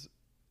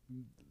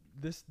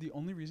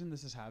only reason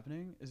this is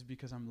happening is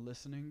because I'm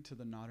listening to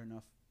the not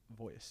enough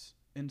voice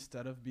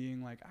instead of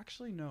being like,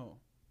 actually, no.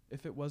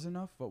 If it was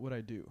enough, what would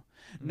I do?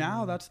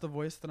 Now that's the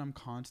voice that I'm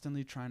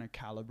constantly trying to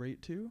calibrate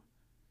to.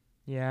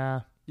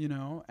 Yeah. You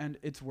know, and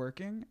it's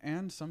working.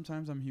 And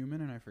sometimes I'm human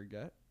and I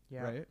forget.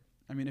 Yeah. Right?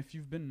 I mean, if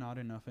you've been not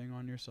enoughing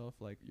on yourself,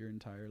 like, your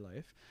entire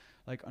life,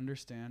 like,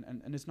 understand.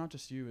 And it's not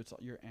just you, it's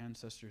your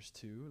ancestors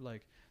too.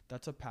 Like,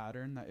 that's a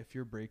pattern that if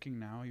you're breaking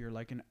now, you're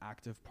like an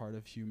active part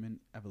of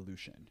human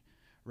evolution.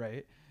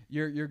 Right?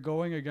 You're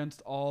going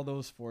against all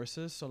those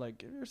forces. So, like,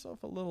 give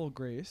yourself a little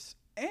grace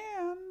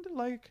and,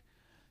 like,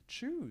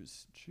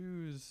 choose,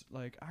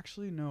 like,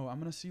 actually, no, I'm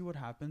going to see what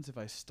happens if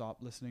I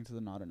stop listening to the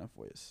not enough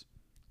voice.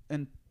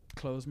 And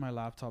closed my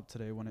laptop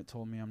today when it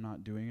told me I'm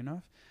not doing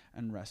enough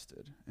and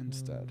rested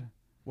instead.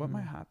 What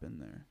might happen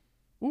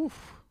there?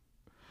 Oof.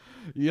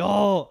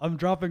 Y'all, I'm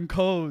dropping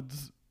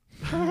codes.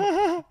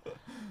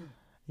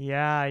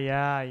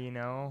 Yeah, you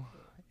know,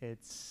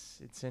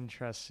 it's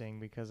interesting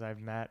because I've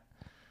met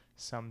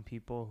some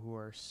people who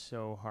are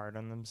so hard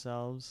on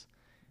themselves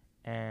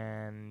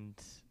and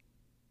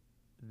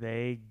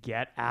they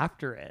get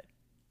after it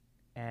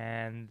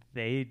and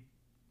they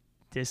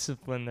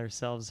discipline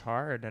themselves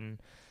hard,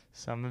 and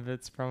some of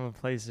it's from a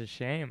place of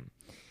shame.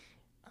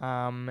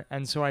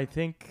 And so I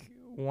think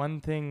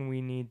one thing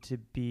we need to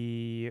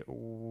be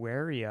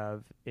wary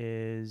of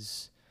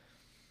is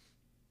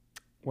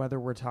whether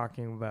we're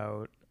talking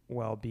about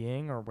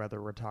well-being or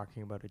whether we're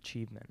talking about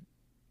achievement.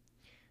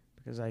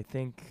 Because I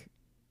think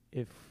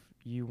if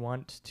you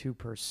want to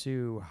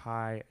pursue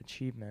high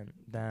achievement,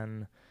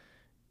 then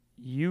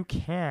you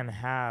can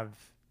have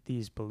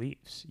these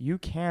beliefs. You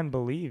can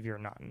believe you're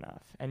not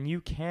enough, and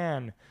you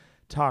can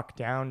talk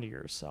down to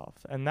yourself,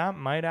 and that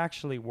might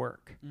actually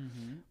work.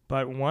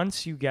 But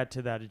once you get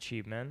to that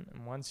achievement,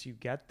 and once you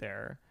get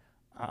there,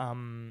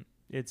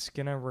 it's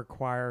gonna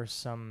require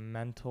some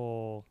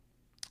mental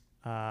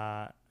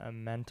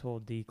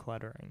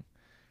decluttering,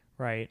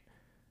 right?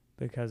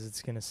 Because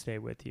it's gonna stay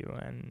with you,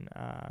 and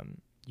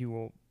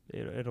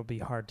it'll be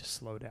hard to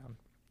slow down.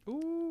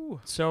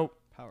 Ooh, so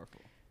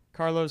powerful.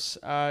 Carlos,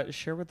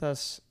 share with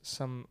us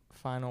some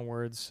final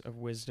words of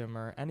wisdom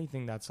or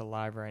anything that's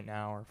alive right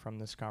now or from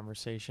this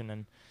conversation.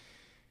 And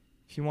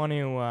if you want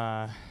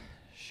to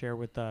share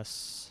with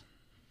us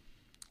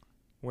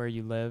where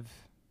you live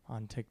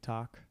on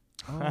TikTok,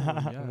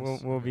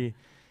 yes. it'll be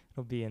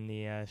in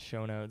the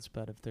show notes.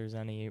 But if there's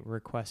any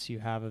requests you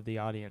have of the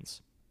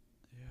audience.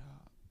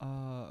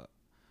 Yeah.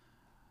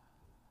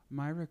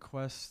 My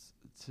request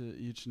to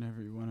each and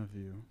every one of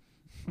you,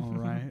 all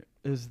right,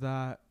 is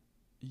that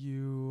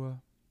you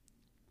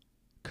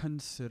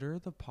consider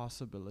the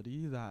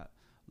possibility that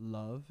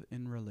love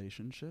in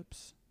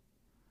relationships,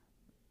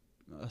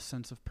 a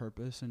sense of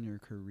purpose in your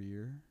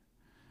career,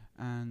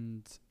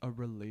 and a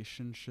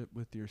relationship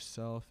with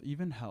yourself,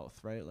 even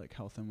health, right? Like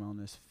health and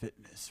wellness,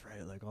 fitness,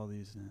 right? Like all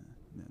these,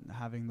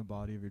 having the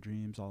body of your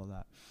dreams, all of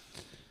that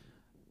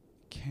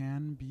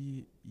can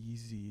be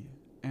easy.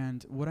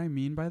 And what I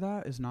mean by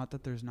that is not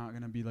that there's not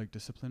going to be like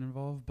discipline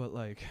involved, but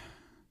like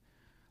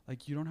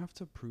you don't have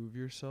to prove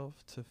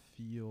yourself to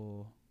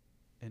feel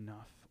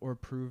enough or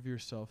prove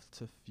yourself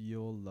to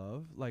feel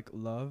love. Like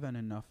love and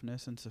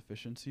enoughness and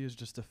sufficiency is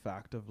just a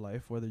fact of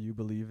life, whether you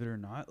believe it or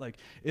not. Like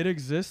it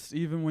exists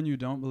even when you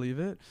don't believe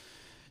it.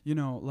 You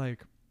know,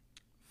 like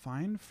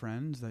find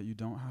friends that you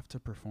don't have to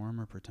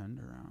perform or pretend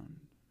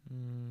around.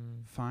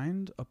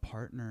 Find a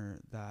partner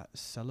that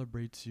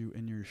celebrates you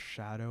in your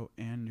shadow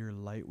and your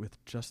light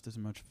with just as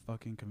much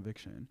fucking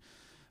conviction.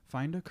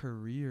 Find a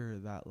career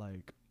that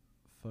like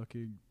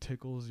fucking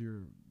tickles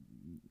your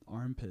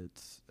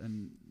armpits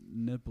and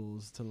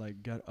nipples to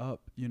like get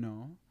up, you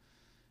know?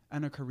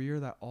 And a career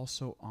that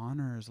also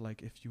honors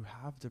like if you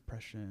have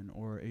depression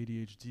or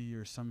ADHD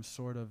or some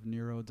sort of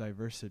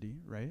neurodiversity,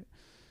 right?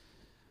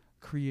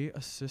 Create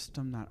a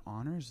system that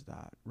honors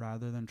that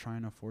rather than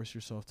trying to force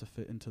yourself to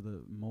fit into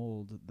the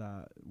mold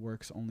that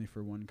works only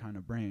for one kind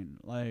of brain.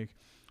 Like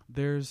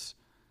there's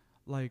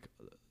like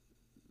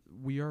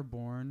we are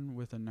born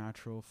with a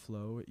natural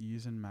flow,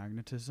 ease, and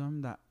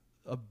magnetism that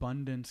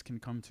abundance can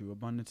come to,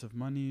 abundance of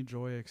money,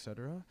 joy,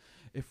 etc.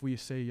 if we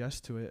say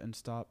yes to it and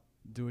stop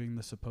doing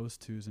the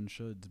supposed tos and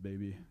shoulds,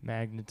 baby.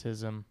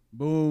 Magnetism.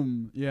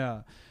 Boom.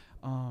 Yeah.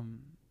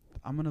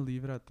 I'm gonna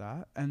leave it at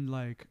that. And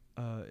like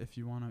if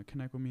you want to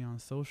connect with me on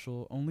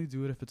social, only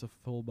do it if it's a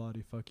full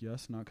body fuck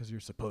yes, not because you're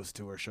supposed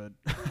to or should.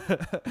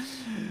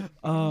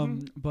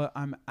 But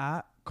I'm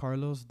at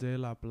Carlos de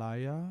la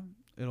Playa.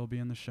 It'll be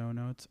in the show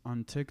notes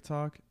on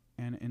TikTok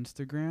and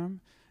Instagram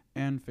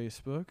and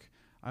Facebook.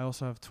 I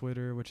also have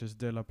Twitter, which is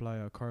De La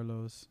Playa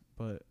Carlos.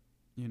 But,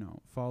 you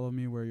know, follow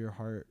me where your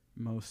heart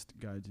most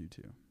guides you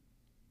to.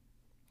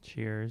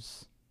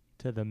 Cheers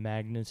to the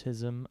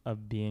magnetism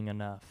of being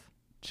enough.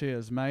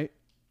 Cheers, mate.